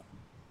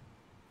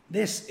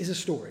 This is a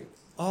story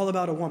all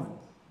about a woman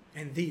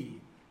and the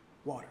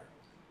water.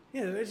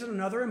 There's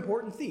another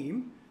important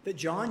theme that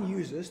John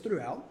uses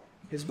throughout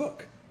his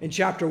book. In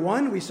chapter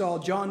 1, we saw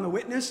John the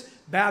Witness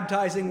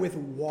baptizing with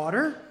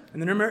water.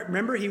 And then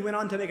remember, he went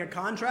on to make a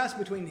contrast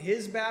between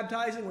his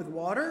baptizing with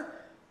water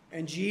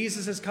and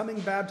Jesus' coming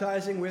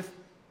baptizing with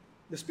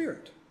the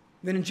Spirit.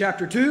 Then in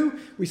chapter 2,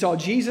 we saw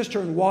Jesus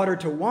turn water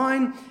to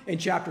wine. In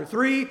chapter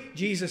 3,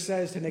 Jesus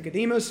says to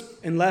Nicodemus,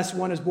 "Unless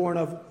one is born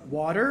of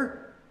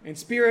water and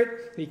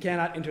Spirit, he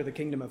cannot enter the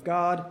kingdom of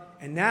God."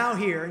 And now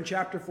here in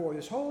chapter 4,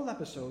 this whole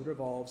episode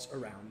revolves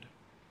around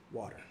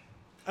water.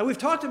 We've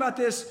talked about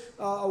this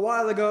a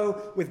while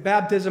ago with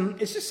baptism.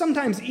 It's just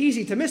sometimes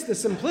easy to miss the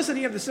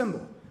simplicity of the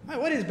symbol.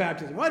 What is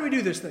baptism? Why do we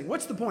do this thing?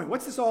 What's the point?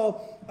 What's this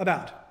all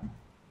about?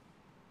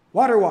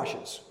 Water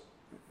washes.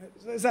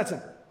 It's that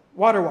simple.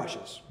 Water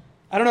washes.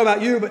 I don't know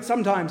about you, but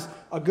sometimes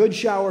a good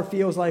shower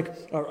feels like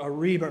a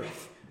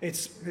rebirth.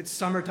 It's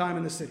summertime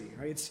in the city,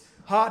 right? It's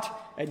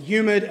hot and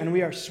humid, and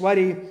we are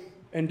sweaty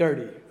and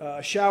dirty.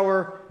 A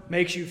shower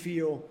makes you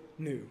feel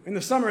new. In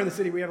the summer in the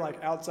city, we have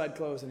like outside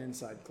clothes and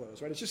inside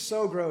clothes, right? It's just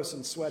so gross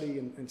and sweaty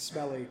and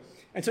smelly.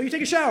 And so you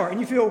take a shower and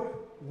you feel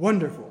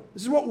wonderful.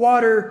 This is what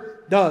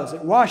water does.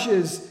 It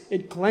washes,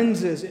 it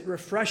cleanses, it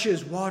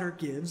refreshes. Water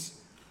gives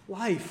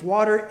life.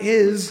 Water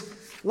is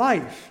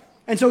life.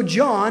 And so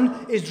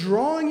John is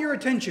drawing your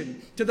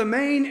attention to the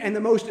main and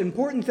the most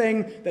important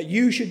thing that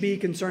you should be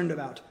concerned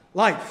about: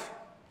 life.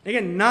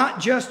 Again, not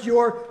just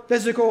your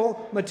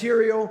physical,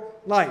 material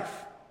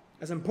life.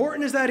 As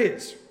important as that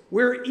is,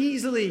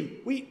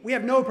 we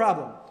have no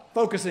problem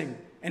focusing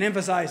and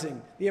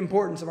emphasizing the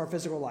importance of our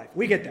physical life.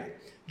 We get that.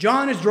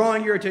 John is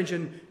drawing your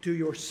attention to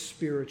your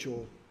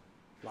spiritual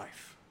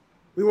life.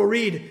 We will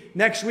read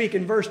next week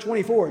in verse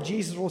 24,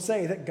 Jesus will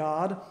say that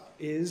God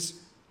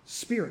is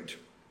spirit.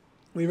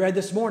 We read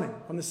this morning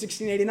from the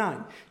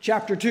 1689,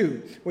 chapter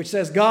 2, which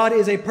says God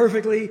is a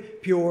perfectly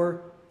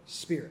pure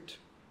spirit.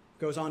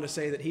 Goes on to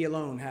say that he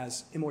alone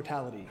has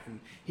immortality, and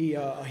he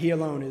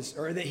alone is,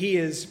 or that he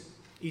is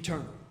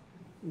eternal.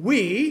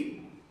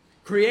 We,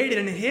 created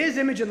in his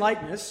image and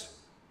likeness,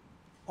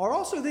 are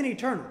also then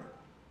eternal.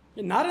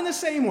 Not in the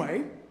same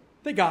way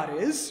that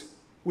God is.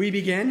 We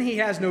begin, he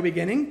has no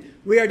beginning.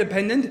 We are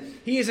dependent,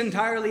 he is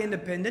entirely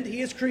independent.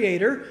 He is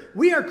creator,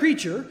 we are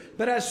creature.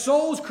 But as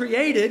souls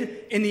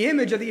created in the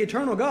image of the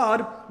eternal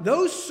God,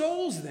 those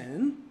souls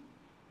then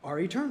are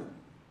eternal.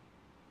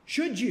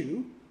 Should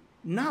you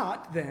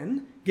not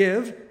then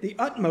give the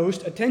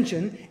utmost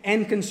attention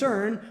and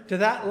concern to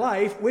that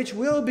life which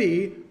will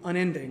be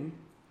unending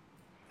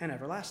and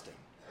everlasting?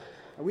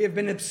 We have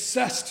been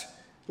obsessed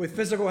with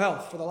physical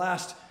health for the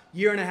last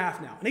year and a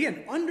half now. And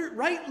again,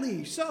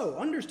 rightly so,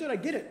 understood, I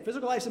get it.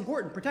 Physical life is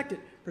important. Protect it,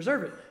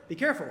 preserve it, be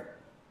careful.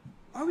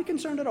 Are we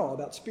concerned at all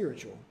about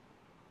spiritual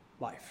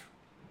life?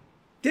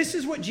 This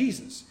is what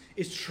Jesus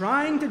is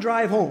trying to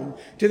drive home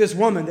to this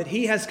woman that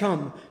he has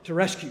come to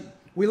rescue.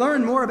 We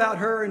learn more about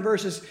her in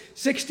verses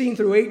 16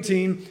 through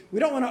 18. We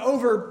don't want to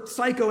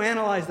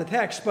over-psychoanalyze the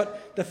text,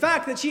 but the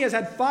fact that she has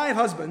had 5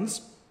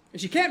 husbands,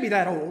 and she can't be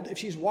that old if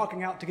she's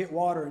walking out to get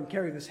water and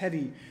carry this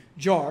heavy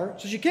jar.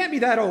 So she can't be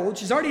that old.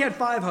 She's already had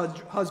 5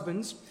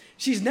 husbands.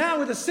 She's now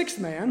with a 6th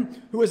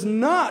man who is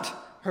not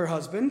her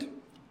husband.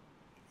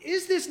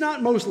 Is this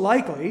not most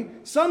likely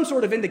some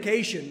sort of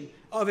indication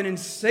of an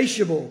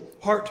insatiable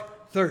heart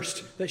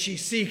thirst that she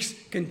seeks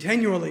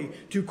continually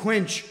to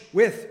quench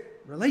with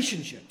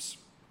relationships?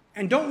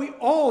 And don't we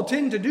all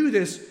tend to do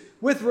this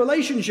with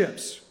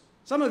relationships?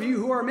 Some of you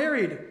who are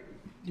married,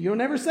 you'll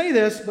never say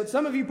this, but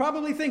some of you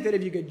probably think that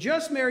if you could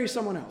just marry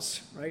someone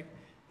else, right?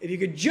 If you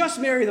could just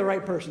marry the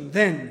right person,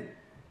 then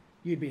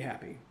you'd be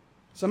happy.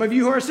 Some of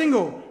you who are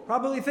single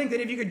probably think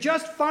that if you could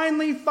just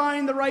finally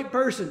find the right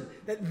person,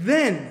 that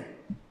then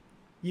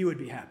you would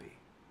be happy.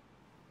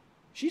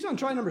 She's on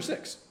try number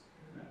 6.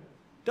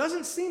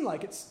 Doesn't seem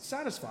like it's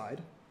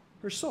satisfied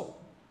her soul.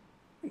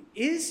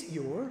 Is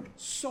your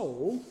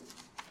soul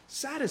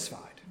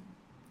satisfied?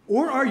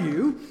 Or are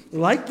you,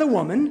 like the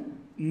woman,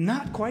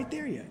 not quite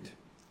there yet?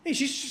 Hey,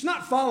 she's just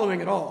not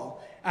following at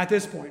all at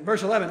this point.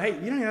 Verse 11, hey,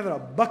 you don't even have a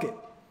bucket.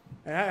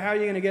 How are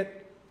you going to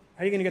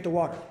get the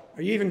water?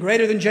 Are you even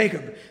greater than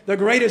Jacob, the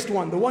greatest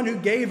one, the one who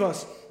gave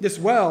us this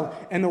well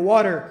and the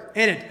water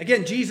in it?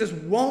 Again, Jesus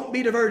won't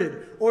be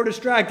diverted or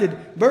distracted.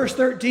 Verse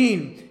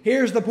 13,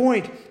 here's the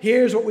point.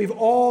 Here's what we've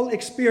all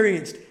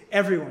experienced.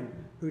 Everyone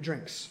who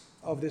drinks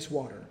of this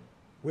water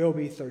will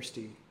be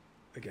thirsty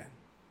again.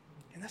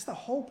 And that's the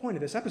whole point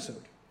of this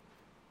episode.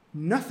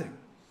 Nothing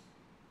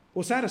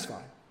will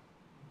satisfy.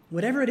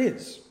 Whatever it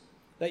is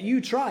that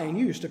you try and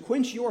use to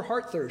quench your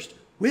heart thirst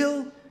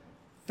will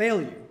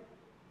fail you.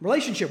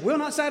 Relationship will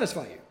not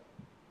satisfy you.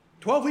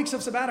 12 weeks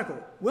of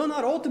sabbatical will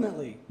not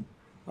ultimately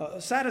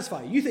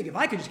satisfy you. You think if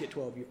I could just get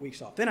 12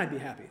 weeks off, then I'd be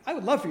happy. I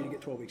would love for you to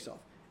get 12 weeks off.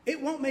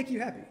 It won't make you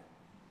happy.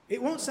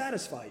 It won't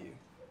satisfy you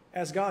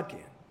as God can.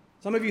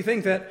 Some of you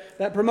think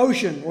that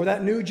promotion or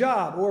that new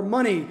job or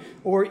money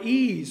or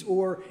ease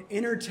or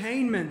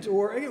entertainment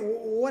or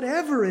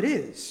whatever it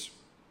is,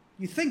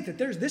 you think that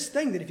there's this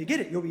thing that if you get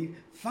it, you'll be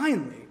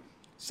finally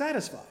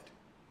satisfied.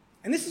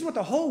 And this is what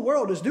the whole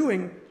world is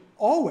doing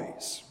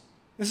always.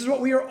 This is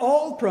what we are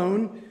all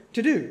prone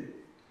to do.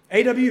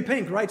 A.W.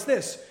 Pink writes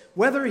this: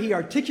 whether he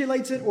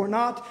articulates it or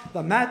not,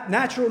 the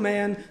natural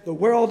man the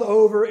world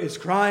over is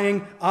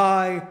crying,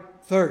 "I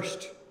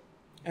thirst."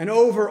 And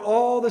over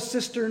all the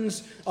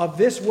cisterns of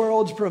this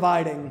world's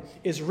providing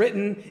is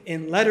written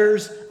in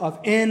letters of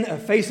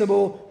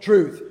ineffaceable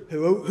truth,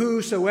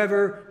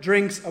 whosoever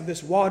drinks of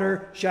this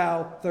water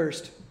shall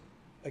thirst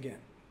again.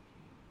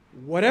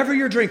 Whatever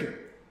you're drinking,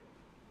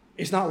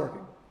 it's not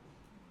working.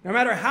 No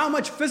matter how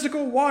much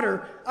physical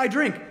water I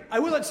drink, I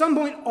will at some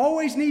point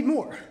always need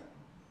more.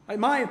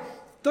 My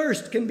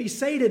thirst can be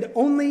sated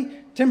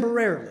only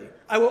temporarily.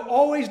 I will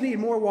always need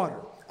more water.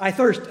 I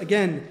thirst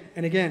again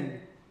and again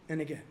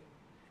and again.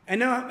 And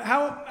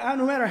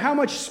no matter how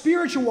much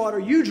spiritual water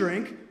you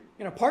drink,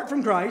 apart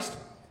from Christ,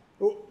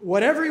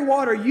 whatever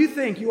water you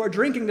think you are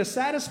drinking to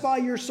satisfy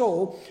your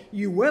soul,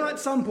 you will at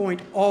some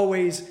point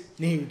always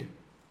need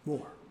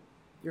more.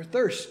 Your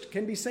thirst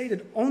can be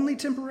sated only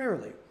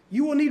temporarily.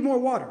 You will need more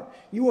water.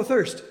 You will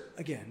thirst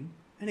again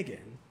and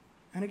again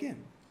and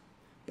again.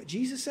 But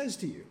Jesus says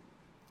to you,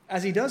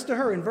 as he does to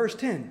her in verse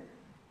 10,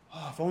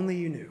 oh, if only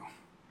you knew.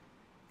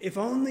 If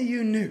only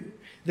you knew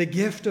the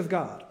gift of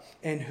God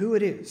and who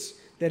it is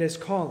that is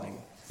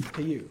calling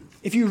to you.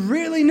 If you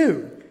really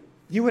knew,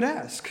 you would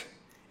ask.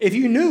 If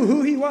you knew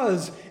who he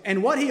was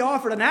and what he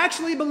offered and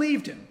actually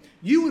believed him,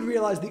 you would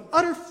realize the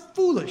utter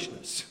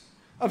foolishness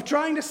of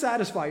trying to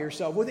satisfy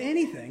yourself with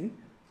anything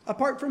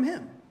apart from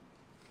him.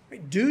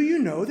 Do you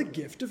know the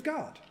gift of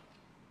God?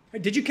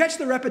 Did you catch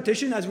the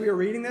repetition as we were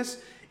reading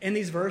this in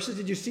these verses?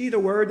 Did you see the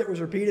word that was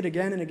repeated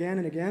again and again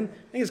and again?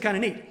 I think it's kind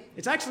of neat.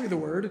 It's actually the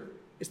word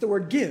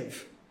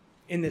give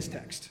in this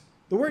text.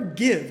 The word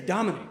give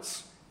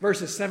dominates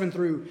verses 7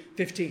 through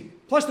 15.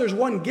 Plus there's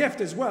one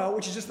gift as well,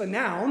 which is just the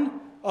noun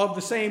of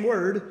the same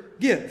word,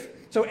 give.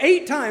 So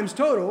 8 times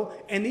total,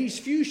 and these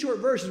few short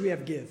verses we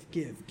have give,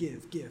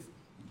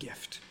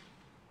 gift.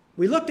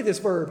 We looked at this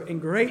verb in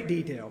great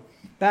detail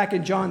back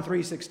in John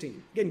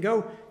 3:16. Again,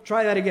 go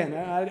try that again.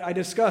 I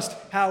discussed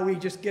how we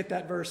just get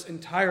that verse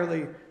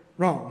entirely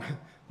wrong.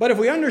 But if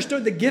we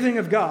understood the giving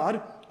of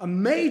God, a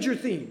major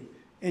theme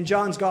in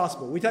John's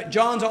gospel. We thought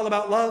John's all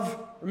about love.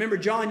 Remember,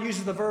 John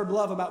uses the verb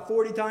love about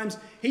 40 times.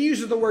 He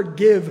uses the word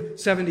give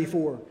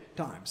 74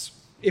 times.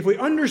 If we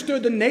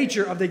understood the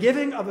nature of the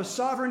giving of a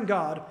sovereign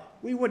God,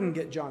 we wouldn't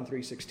get John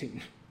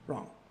 3:16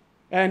 wrong.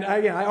 And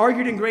again, I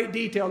argued in great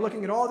detail,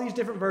 looking at all these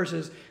different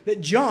verses, that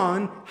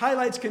John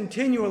highlights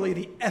continually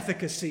the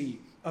efficacy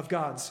of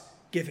God's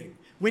giving.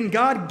 When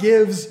God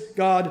gives,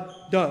 God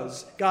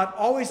does. God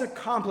always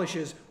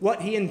accomplishes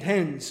what he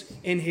intends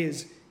in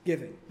his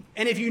giving.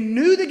 And if you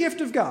knew the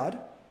gift of God,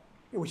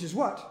 which is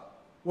what?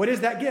 What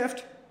is that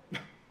gift?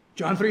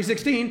 John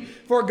 3:16,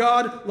 for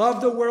God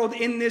loved the world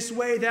in this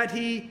way that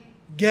he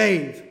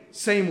gave,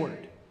 same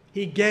word,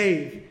 he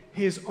gave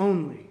his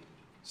only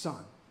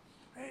Son.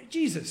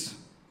 Jesus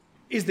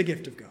is the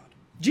gift of God.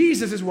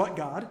 Jesus is what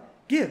God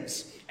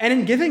gives. And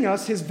in giving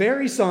us his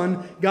very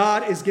Son,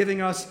 God is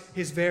giving us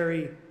his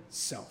very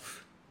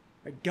self.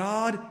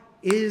 God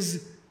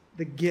is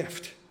the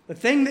gift. The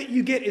thing that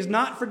you get is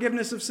not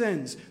forgiveness of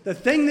sins. The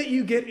thing that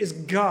you get is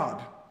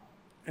God.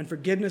 And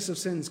forgiveness of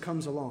sins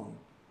comes along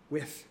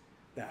with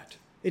that.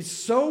 It's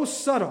so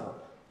subtle,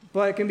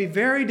 but it can be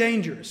very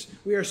dangerous.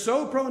 We are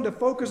so prone to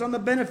focus on the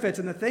benefits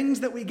and the things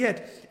that we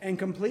get and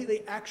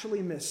completely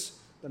actually miss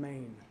the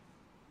main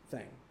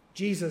thing.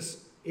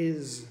 Jesus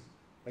is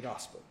the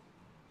gospel.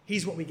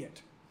 He's what we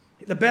get.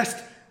 The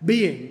best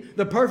being,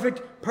 the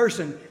perfect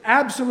person,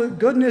 absolute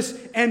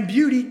goodness and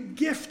beauty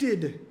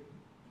gifted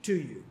to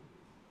you.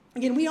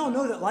 Again, we all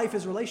know that life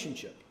is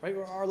relationship, right?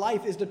 Our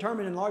life is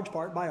determined in large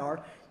part by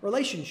our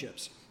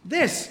relationships.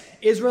 This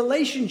is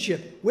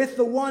relationship with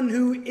the one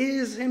who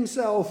is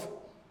himself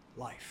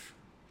life,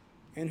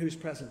 in whose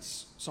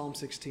presence, Psalm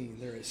 16,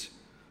 there is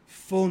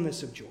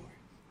fullness of joy,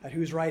 at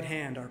whose right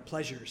hand are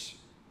pleasures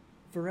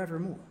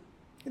forevermore.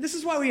 And this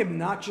is why we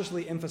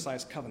obnoxiously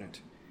emphasize covenant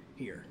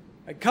here.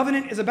 A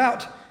covenant is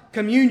about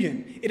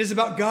communion. It is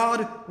about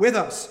God with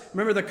us.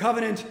 Remember the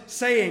covenant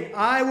saying,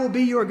 I will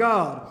be your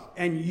God,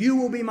 and you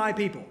will be my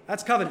people.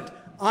 That's covenant.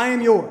 I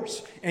am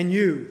yours, and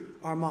you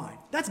are mine.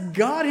 That's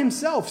God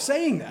himself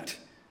saying that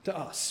to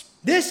us.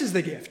 This is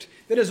the gift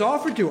that is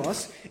offered to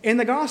us in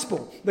the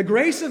gospel. The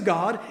grace of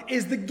God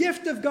is the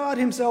gift of God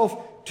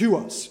himself to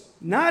us,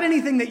 not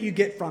anything that you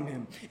get from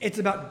him. It's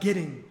about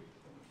getting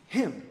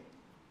him.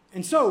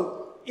 And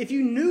so, if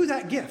you knew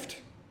that gift,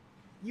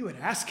 you would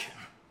ask him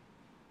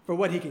for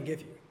what he can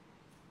give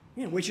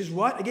you. Which is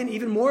what? Again,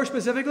 even more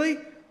specifically,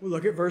 we'll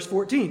look at verse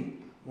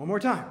 14 one more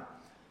time.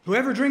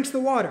 Whoever drinks the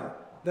water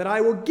that I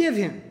will give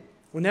him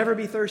will never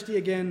be thirsty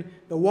again.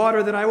 The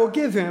water that I will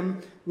give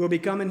him will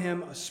become in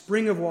him a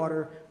spring of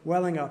water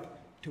welling up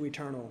to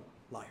eternal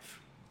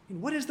life.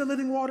 And what is the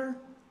living water?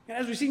 And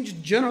as we've seen,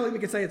 just generally we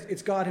could say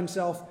it's God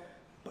himself.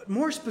 But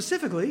more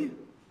specifically,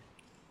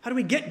 how do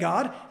we get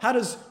God? How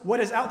does what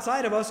is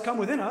outside of us come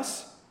within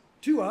us,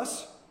 to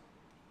us?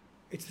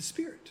 It's the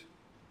Spirit.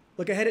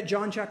 Look ahead at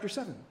John chapter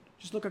 7.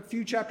 Just look a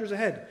few chapters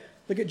ahead.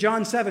 Look at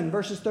John 7,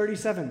 verses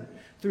 37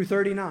 through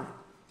 39.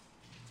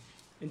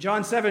 In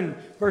John 7,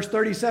 verse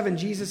 37,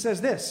 Jesus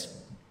says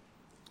this,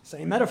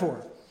 same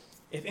metaphor.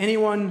 If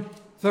anyone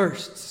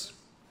thirsts,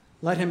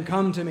 let him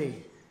come to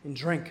me and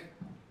drink.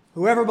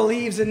 Whoever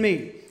believes in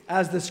me,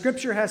 as the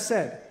scripture has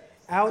said,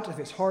 out of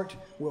his heart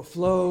will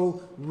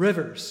flow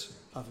rivers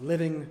of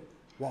living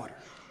water.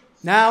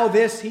 Now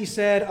this he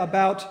said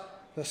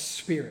about the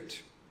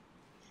Spirit,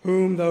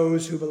 whom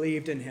those who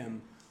believed in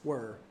him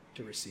were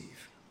to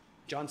receive.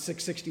 John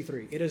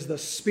 6:63. It is the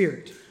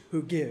Spirit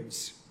who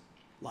gives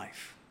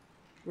life.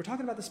 We're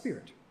talking about the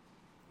Spirit,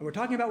 and we're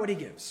talking about what he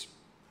gives.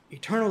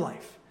 Eternal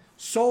life,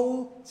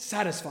 soul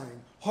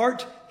satisfying,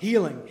 heart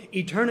healing,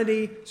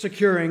 eternity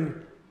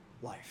securing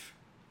life.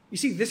 You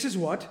see, this is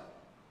what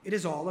it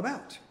is all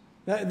about.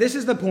 This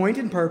is the point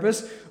and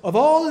purpose of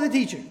all of the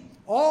teaching,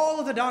 all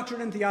of the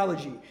doctrine and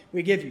theology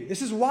we give you.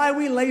 This is why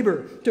we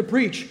labor to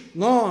preach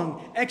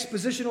long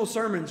expositional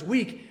sermons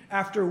week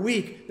after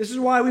week. This is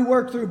why we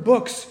work through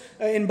books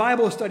in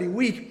Bible study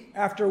week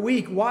after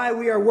week. Why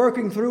we are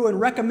working through and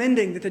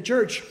recommending that the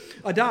church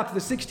adopt the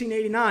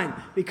 1689.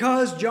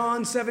 Because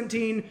John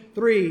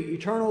 17:3,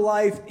 eternal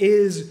life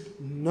is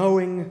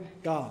knowing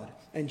God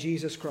and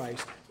Jesus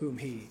Christ whom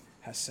he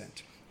has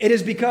sent. It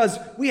is because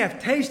we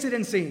have tasted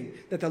and seen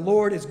that the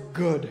Lord is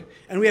good,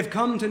 and we have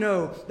come to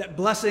know that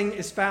blessing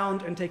is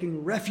found in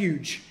taking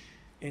refuge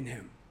in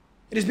him.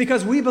 It is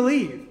because we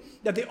believe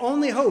that the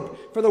only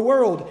hope for the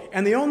world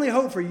and the only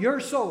hope for your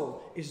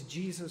soul is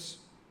Jesus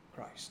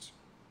Christ.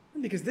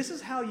 And because this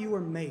is how you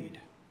were made.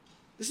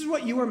 This is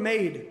what you were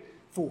made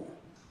for.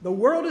 The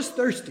world is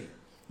thirsty.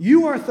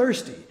 You are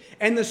thirsty.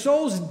 And the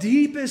soul's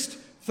deepest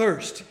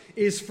thirst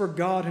is for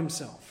God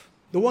himself,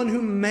 the one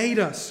who made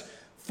us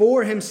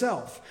for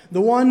himself,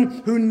 the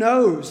one who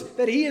knows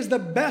that he is the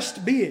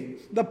best being,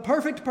 the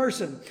perfect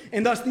person,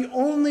 and thus the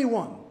only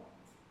one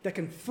that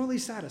can fully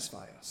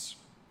satisfy us.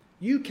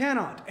 You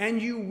cannot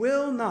and you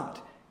will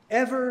not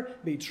ever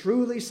be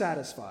truly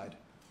satisfied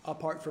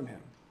apart from him.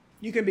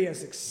 You can be as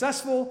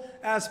successful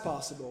as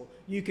possible.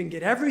 You can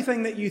get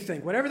everything that you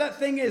think, whatever that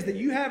thing is that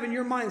you have in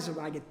your mind. So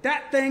when I get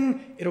that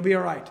thing, it'll be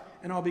all right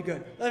and I'll be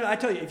good. I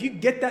tell you, if you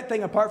get that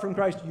thing apart from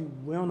Christ, you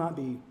will not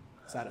be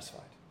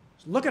satisfied.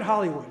 So look at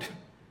Hollywood.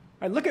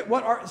 Right, look at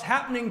what is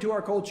happening to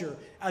our culture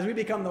as we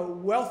become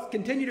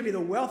continue to be the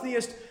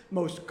wealthiest,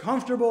 most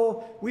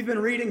comfortable. We've been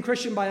reading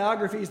Christian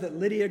biographies that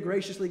Lydia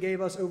graciously gave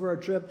us over our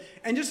trip.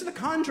 And just the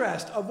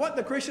contrast of what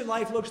the Christian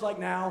life looks like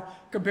now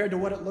compared to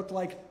what it looked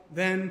like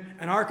then,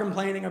 and our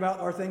complaining about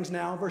our things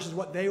now versus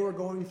what they were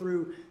going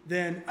through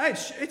then.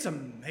 It's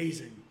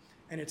amazing,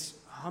 and it's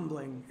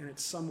humbling, and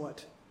it's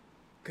somewhat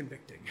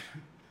convicting.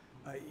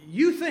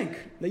 You think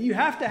that you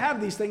have to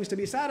have these things to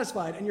be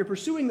satisfied, and you're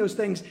pursuing those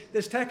things.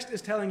 This text is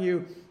telling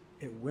you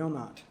it will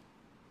not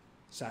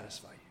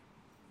satisfy you.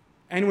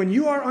 And when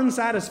you are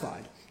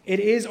unsatisfied, it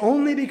is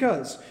only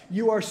because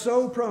you are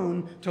so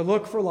prone to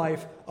look for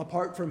life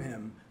apart from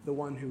Him, the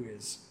one who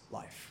is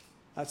life.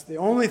 That's the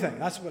only thing.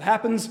 That's what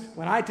happens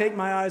when I take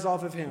my eyes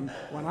off of Him,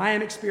 when I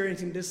am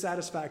experiencing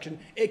dissatisfaction.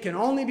 It can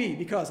only be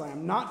because I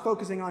am not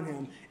focusing on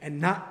Him and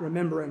not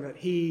remembering that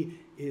He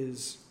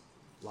is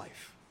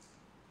life.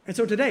 And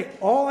so today,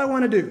 all I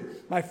want to do,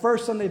 my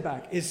first Sunday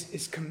back,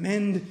 is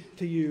commend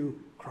to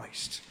you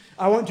Christ.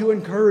 I want to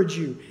encourage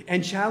you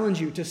and challenge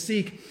you to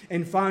seek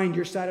and find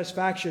your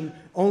satisfaction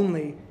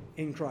only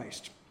in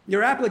Christ.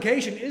 Your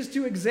application is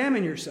to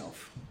examine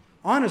yourself,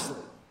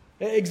 honestly.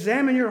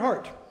 Examine your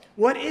heart.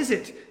 What is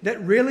it that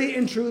really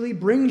and truly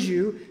brings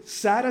you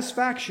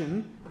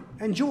satisfaction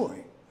and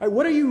joy?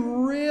 What are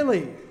you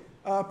really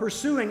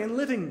pursuing and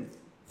living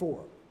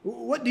for?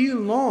 What do you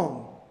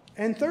long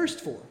and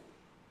thirst for?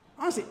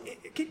 Honestly,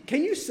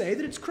 can you say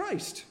that it's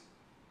Christ?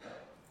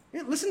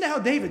 Listen to how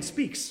David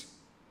speaks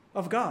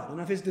of God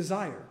and of his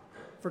desire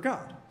for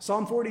God.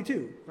 Psalm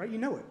 42, right? You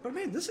know it. But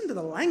man, listen to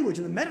the language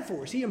and the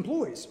metaphors he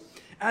employs.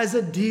 As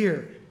a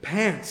deer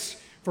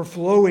pants for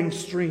flowing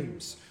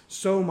streams,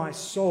 so my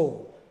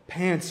soul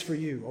pants for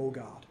you, O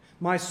God.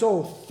 My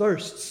soul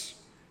thirsts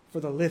for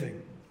the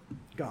living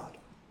God.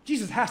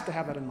 Jesus has to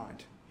have that in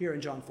mind here in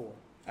John 4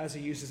 as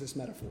he uses this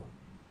metaphor.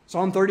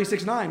 Psalm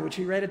 36:9, which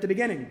he read at the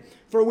beginning.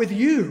 For with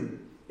you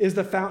is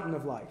the fountain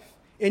of life.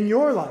 In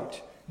your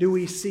light do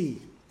we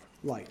see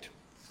light.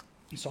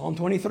 Psalm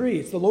 23,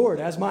 it's the Lord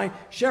as my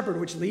shepherd,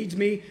 which leads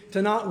me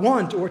to not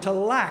want or to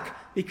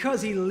lack,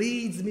 because he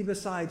leads me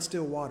beside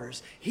still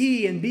waters.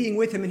 He and being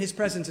with him in his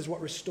presence is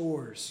what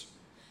restores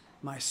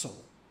my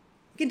soul.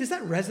 Again, does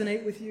that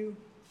resonate with you?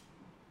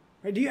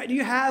 Right? Do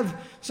you have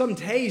some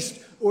taste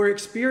or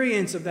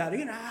experience of that,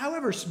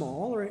 however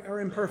small or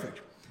imperfect?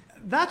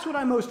 That's what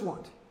I most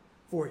want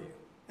for you.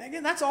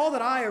 Again, that's all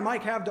that I or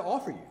Mike have to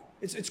offer you.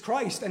 It's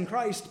Christ and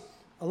Christ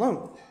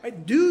alone.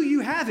 Right? Do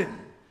you have him?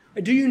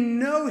 Right? Do you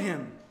know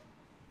him?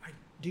 Right?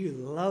 Do you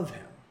love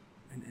him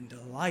and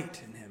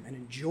delight in him and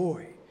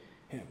enjoy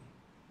him?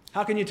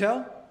 How can you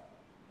tell?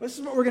 This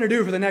is what we're going to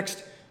do for the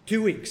next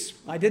 2 weeks.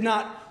 I did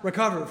not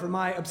recover from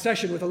my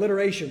obsession with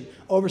alliteration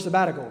over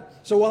sabbatical.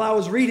 So while I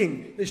was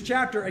reading this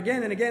chapter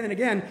again and again and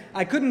again,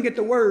 I couldn't get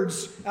the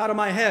words out of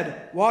my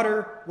head.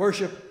 Water,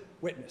 worship,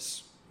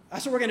 witness.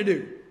 That's what we're going to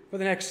do for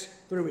the next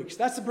 3 weeks.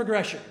 That's the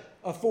progression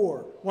of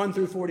 1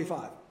 through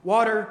 45.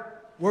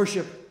 Water,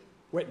 worship,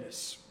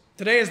 witness.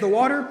 Today is the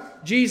water,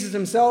 Jesus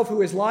himself,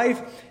 who is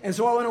life. And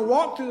so I want to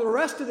walk through the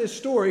rest of this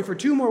story for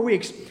 2 more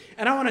weeks.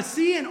 And I want to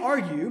see and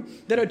argue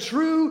that a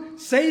true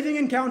saving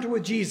encounter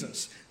with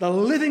Jesus, the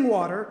living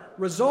water,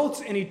 results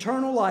in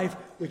eternal life,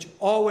 which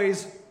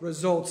always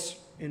results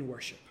in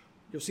worship.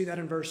 You'll see that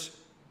in verse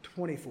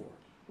 24.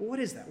 Well, what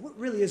is that? What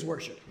really is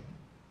worship?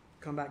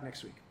 Come back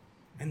next week.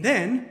 And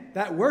then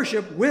that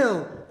worship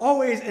will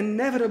always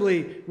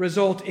inevitably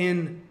result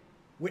in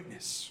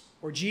witness.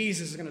 Or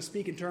Jesus is going to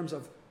speak in terms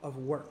of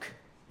work.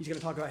 He's going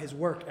to talk about his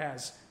work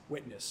as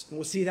witness. And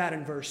we'll see that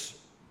in verse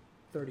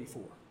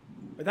 34.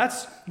 But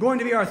that's going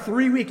to be our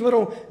 3-week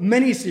little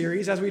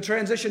mini-series as we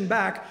transition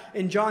back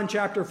in John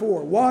chapter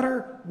 4.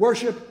 Water,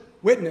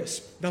 worship, witness.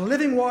 The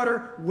living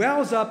water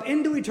wells up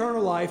into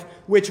eternal life,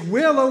 which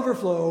will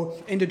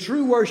overflow into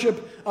true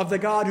worship of the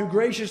God who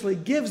graciously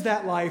gives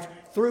that life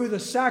through the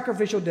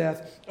sacrificial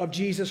death of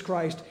Jesus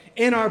Christ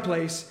in our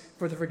place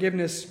for the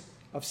forgiveness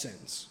of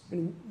sins.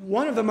 And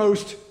one of the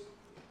most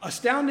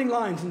astounding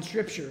lines in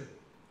Scripture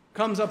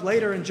comes up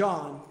later in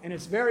John, and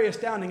it's very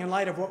astounding in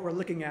light of what we're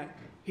looking at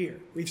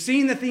here. We've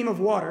seen the theme of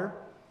water.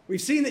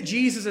 We've seen that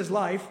Jesus is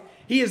life.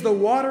 He is the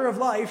water of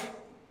life.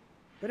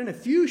 But in a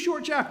few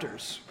short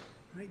chapters,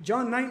 right,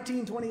 John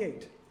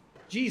 19:28,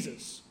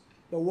 Jesus,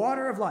 the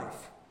water of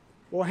life,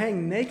 will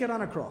hang naked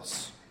on a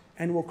cross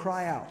and will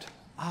cry out,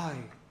 I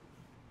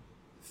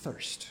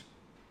thirst.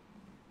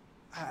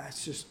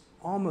 It's just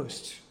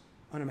almost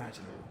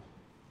unimaginable.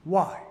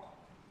 Why?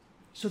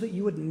 So that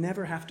you would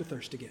never have to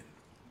thirst again.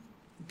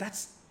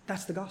 That's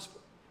the gospel.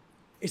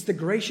 It's the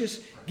gracious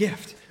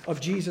gift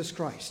of Jesus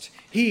Christ.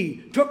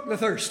 He took the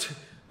thirst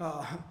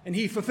and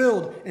he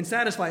fulfilled and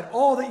satisfied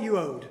all that you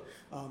owed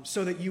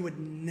so that you would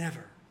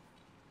never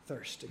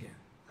thirst again.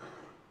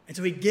 And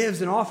so he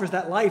gives and offers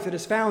that life that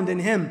is found in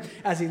him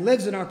as he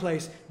lives in our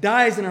place,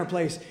 dies in our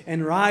place,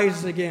 and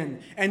rises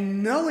again.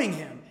 And knowing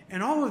him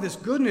and all of this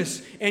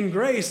goodness and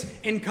grace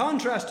in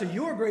contrast to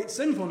your great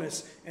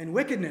sinfulness and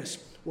wickedness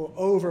will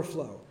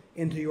overflow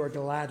into your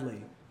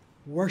gladly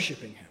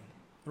worshiping him.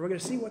 And we're going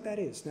to see what that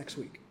is next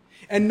week.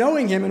 And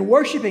knowing him and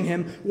worshiping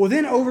him will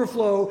then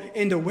overflow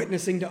into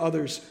witnessing to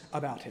others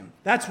about him.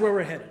 That's where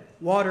we're headed.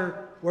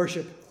 Water,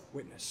 worship,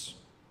 witness.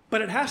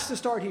 But it has to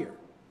start here.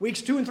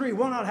 Weeks 2 and 3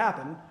 will not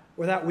happen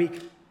without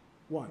week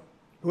 1.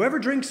 Whoever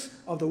drinks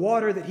of the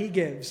water that he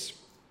gives,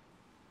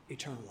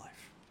 eternal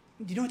life.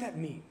 Do you know what that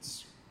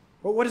means?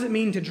 Well, what does it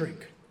mean to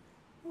drink?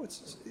 Oh,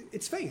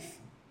 it's faith.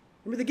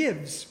 Remember the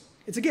gives.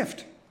 It's a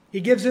gift. He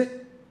gives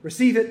it,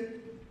 receive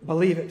it,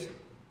 believe it,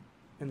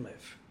 and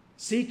live.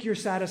 Seek your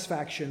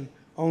satisfaction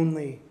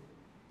only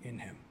in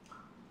him.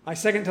 My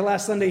second to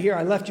last Sunday here,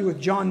 I left you with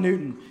John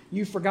Newton.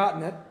 You've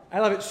forgotten it. I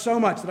love it so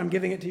much that I'm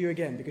giving it to you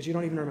again because you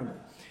don't even remember.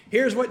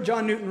 Here's what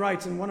John Newton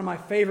writes in one of my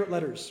favorite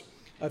letters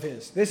of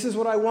his. This is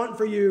what I want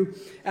for you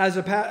as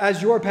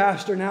your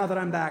pastor now that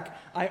I'm back.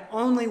 I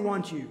only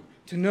want you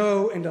to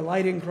know and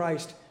delight in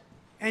Christ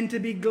and to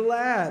be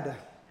glad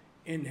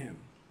in him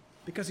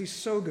because he's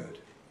so good.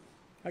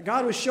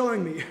 God was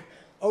showing me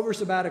over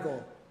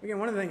sabbatical. Again,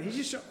 one of the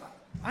things,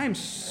 I am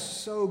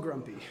so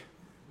grumpy.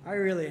 I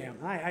really am.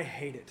 I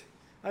hate it.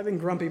 I've been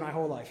grumpy my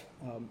whole life.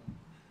 And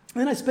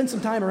then I spent some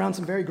time around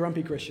some very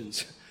grumpy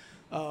Christians.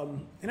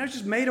 And I was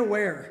just made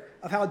aware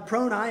of how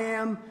prone I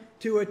am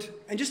to it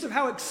and just of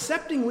how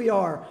accepting we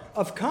are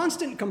of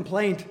constant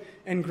complaint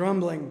and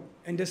grumbling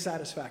and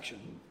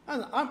dissatisfaction.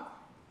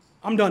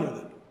 I'm done with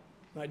it.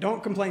 Right?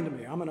 Don't complain to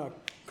me. I'm going to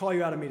call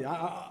you out immediately.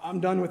 I'm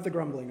done with the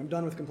grumbling. I'm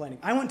done with complaining.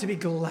 I want to be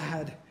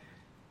glad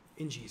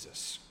in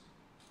Jesus.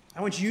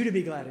 I want you to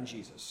be glad in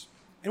Jesus.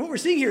 And what we're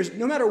seeing here is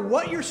no matter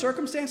what your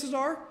circumstances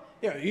are,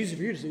 easy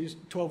for you to use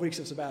 12 weeks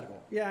of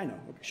sabbatical. Yeah, I know.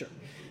 Okay, sure.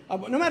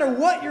 But no matter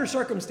what your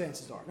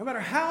circumstances are, no matter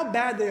how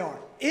bad they are,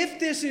 if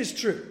this is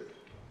true,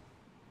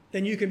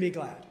 then you can be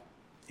glad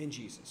in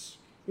Jesus.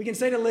 We can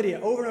say to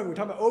Lydia over and over, we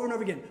talk about over and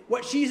over again,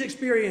 what she's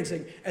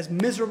experiencing, as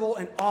miserable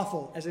and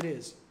awful as it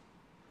is.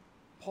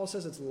 Paul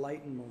says it's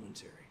light and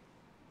momentary.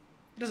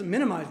 It doesn't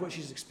minimize what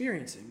she's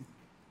experiencing.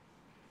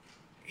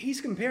 He's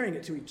comparing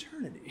it to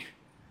eternity.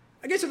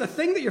 I guess the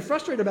thing that you're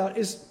frustrated about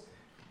is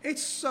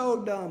it's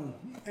so dumb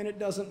and it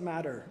doesn't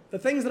matter. The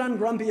things that I'm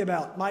grumpy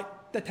about,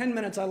 the 10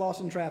 minutes I lost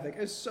in traffic,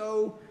 is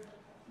so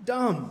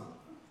dumb.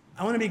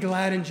 I want to be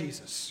glad in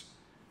Jesus.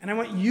 And I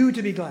want you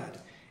to be glad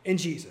in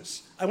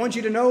Jesus. I want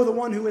you to know the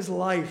one who is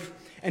life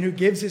and who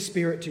gives his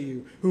Spirit to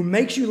you, who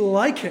makes you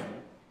like him,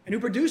 and who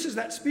produces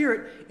that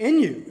Spirit in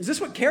you. Is this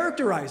what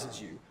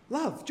characterizes you?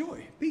 Love,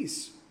 joy,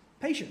 peace,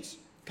 patience,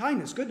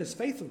 kindness, goodness,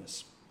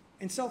 faithfulness,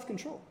 and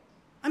self-control.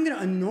 I'm going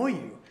to annoy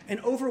you and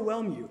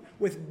overwhelm you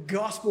with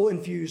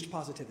gospel-infused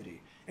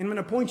positivity. And I'm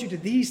going to point you to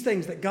these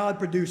things that God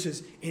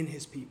produces in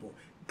his people.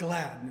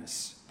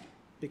 Gladness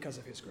because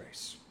of his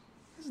grace.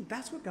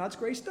 That's what God's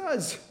grace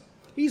does.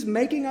 He's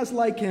making us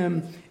like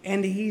him,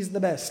 and he's the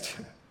best.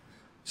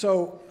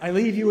 So I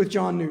leave you with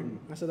John Newton.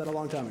 I said that a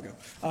long time ago.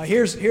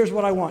 Here's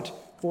what I want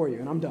for you,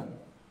 and I'm done.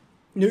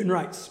 Newton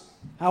writes,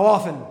 "How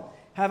often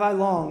have I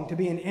longed to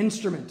be an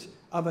instrument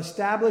of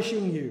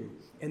establishing you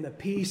in the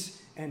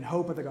peace and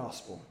hope of the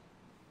gospel.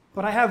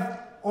 But I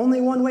have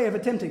only one way of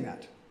attempting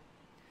that,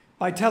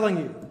 by telling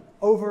you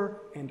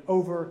over and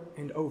over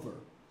and over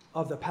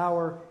of the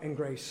power and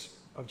grace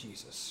of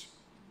Jesus.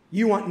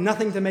 You want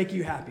nothing to make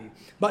you happy,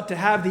 but to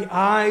have the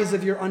eyes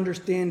of your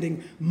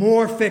understanding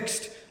more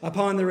fixed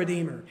upon the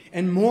Redeemer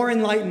and more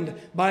enlightened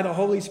by the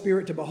Holy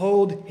Spirit to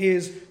behold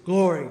his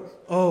glory.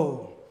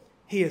 Oh,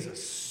 he is a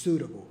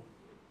suitable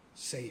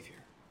Savior.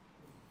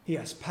 He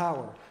has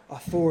power,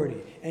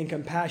 authority, and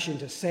compassion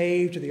to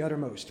save to the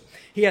uttermost.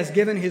 He has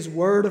given his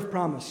word of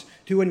promise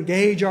to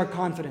engage our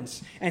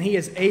confidence, and he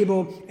is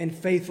able and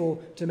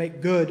faithful to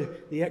make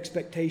good the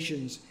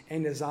expectations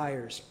and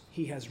desires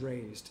he has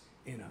raised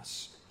in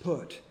us.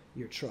 Put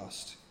your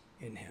trust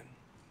in him."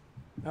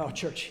 Oh,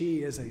 church,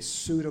 he is a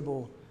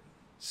suitable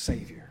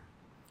Savior.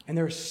 And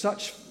there is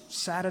such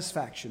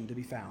satisfaction to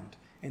be found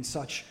in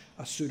such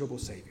a suitable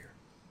Savior.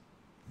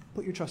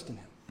 Put your trust in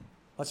him.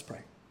 Let's pray.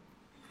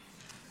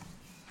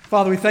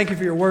 Father, we thank you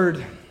for your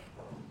word.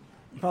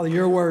 Father,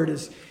 your word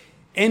is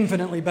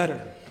infinitely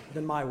better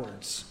than my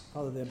words.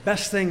 Father, the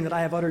best thing that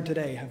I have uttered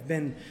today have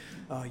been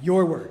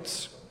your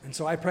words. And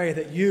so I pray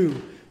that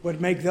you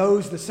would make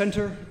those the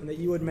center and that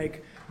you would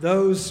make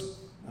those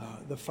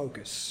the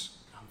focus.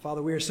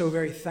 Father, we are so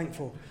very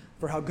thankful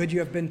for how good you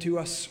have been to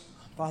us.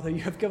 Father,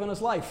 you have given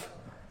us life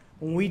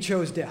when we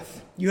chose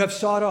death. You have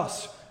sought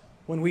us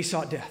when we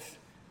sought death.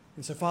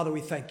 And so, Father, we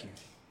thank you.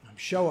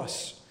 Show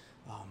us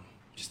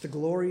just the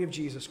glory of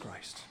Jesus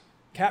Christ.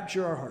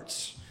 Capture our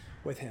hearts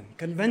with him.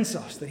 Convince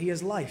us that he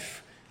is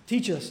life.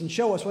 Teach us and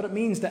show us what it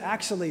means to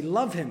actually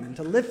love him and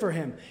to live for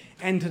him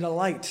and to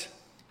delight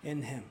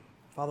in him.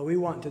 Father, we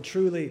want to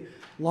truly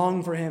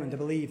long for him and to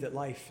believe that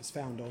life is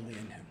found only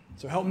in him.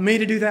 So help me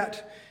to do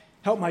that.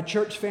 Help my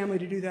church family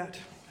to do that.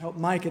 Help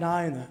Mike and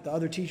I and the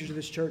other teachers of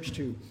this church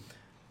to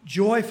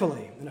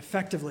joyfully and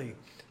effectively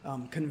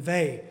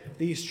convey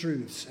these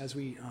truths as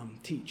we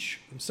teach.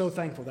 I'm so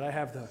thankful that I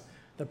have the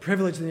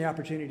privilege and the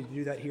opportunity to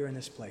do that here in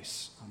this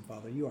place.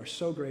 Father, you are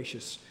so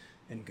gracious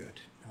and good.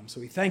 So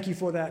we thank you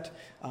for that.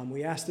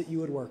 We ask that you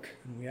would work,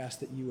 and we ask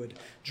that you would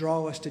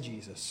draw us to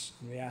Jesus.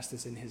 And we ask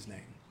this in his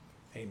name.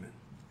 Amen.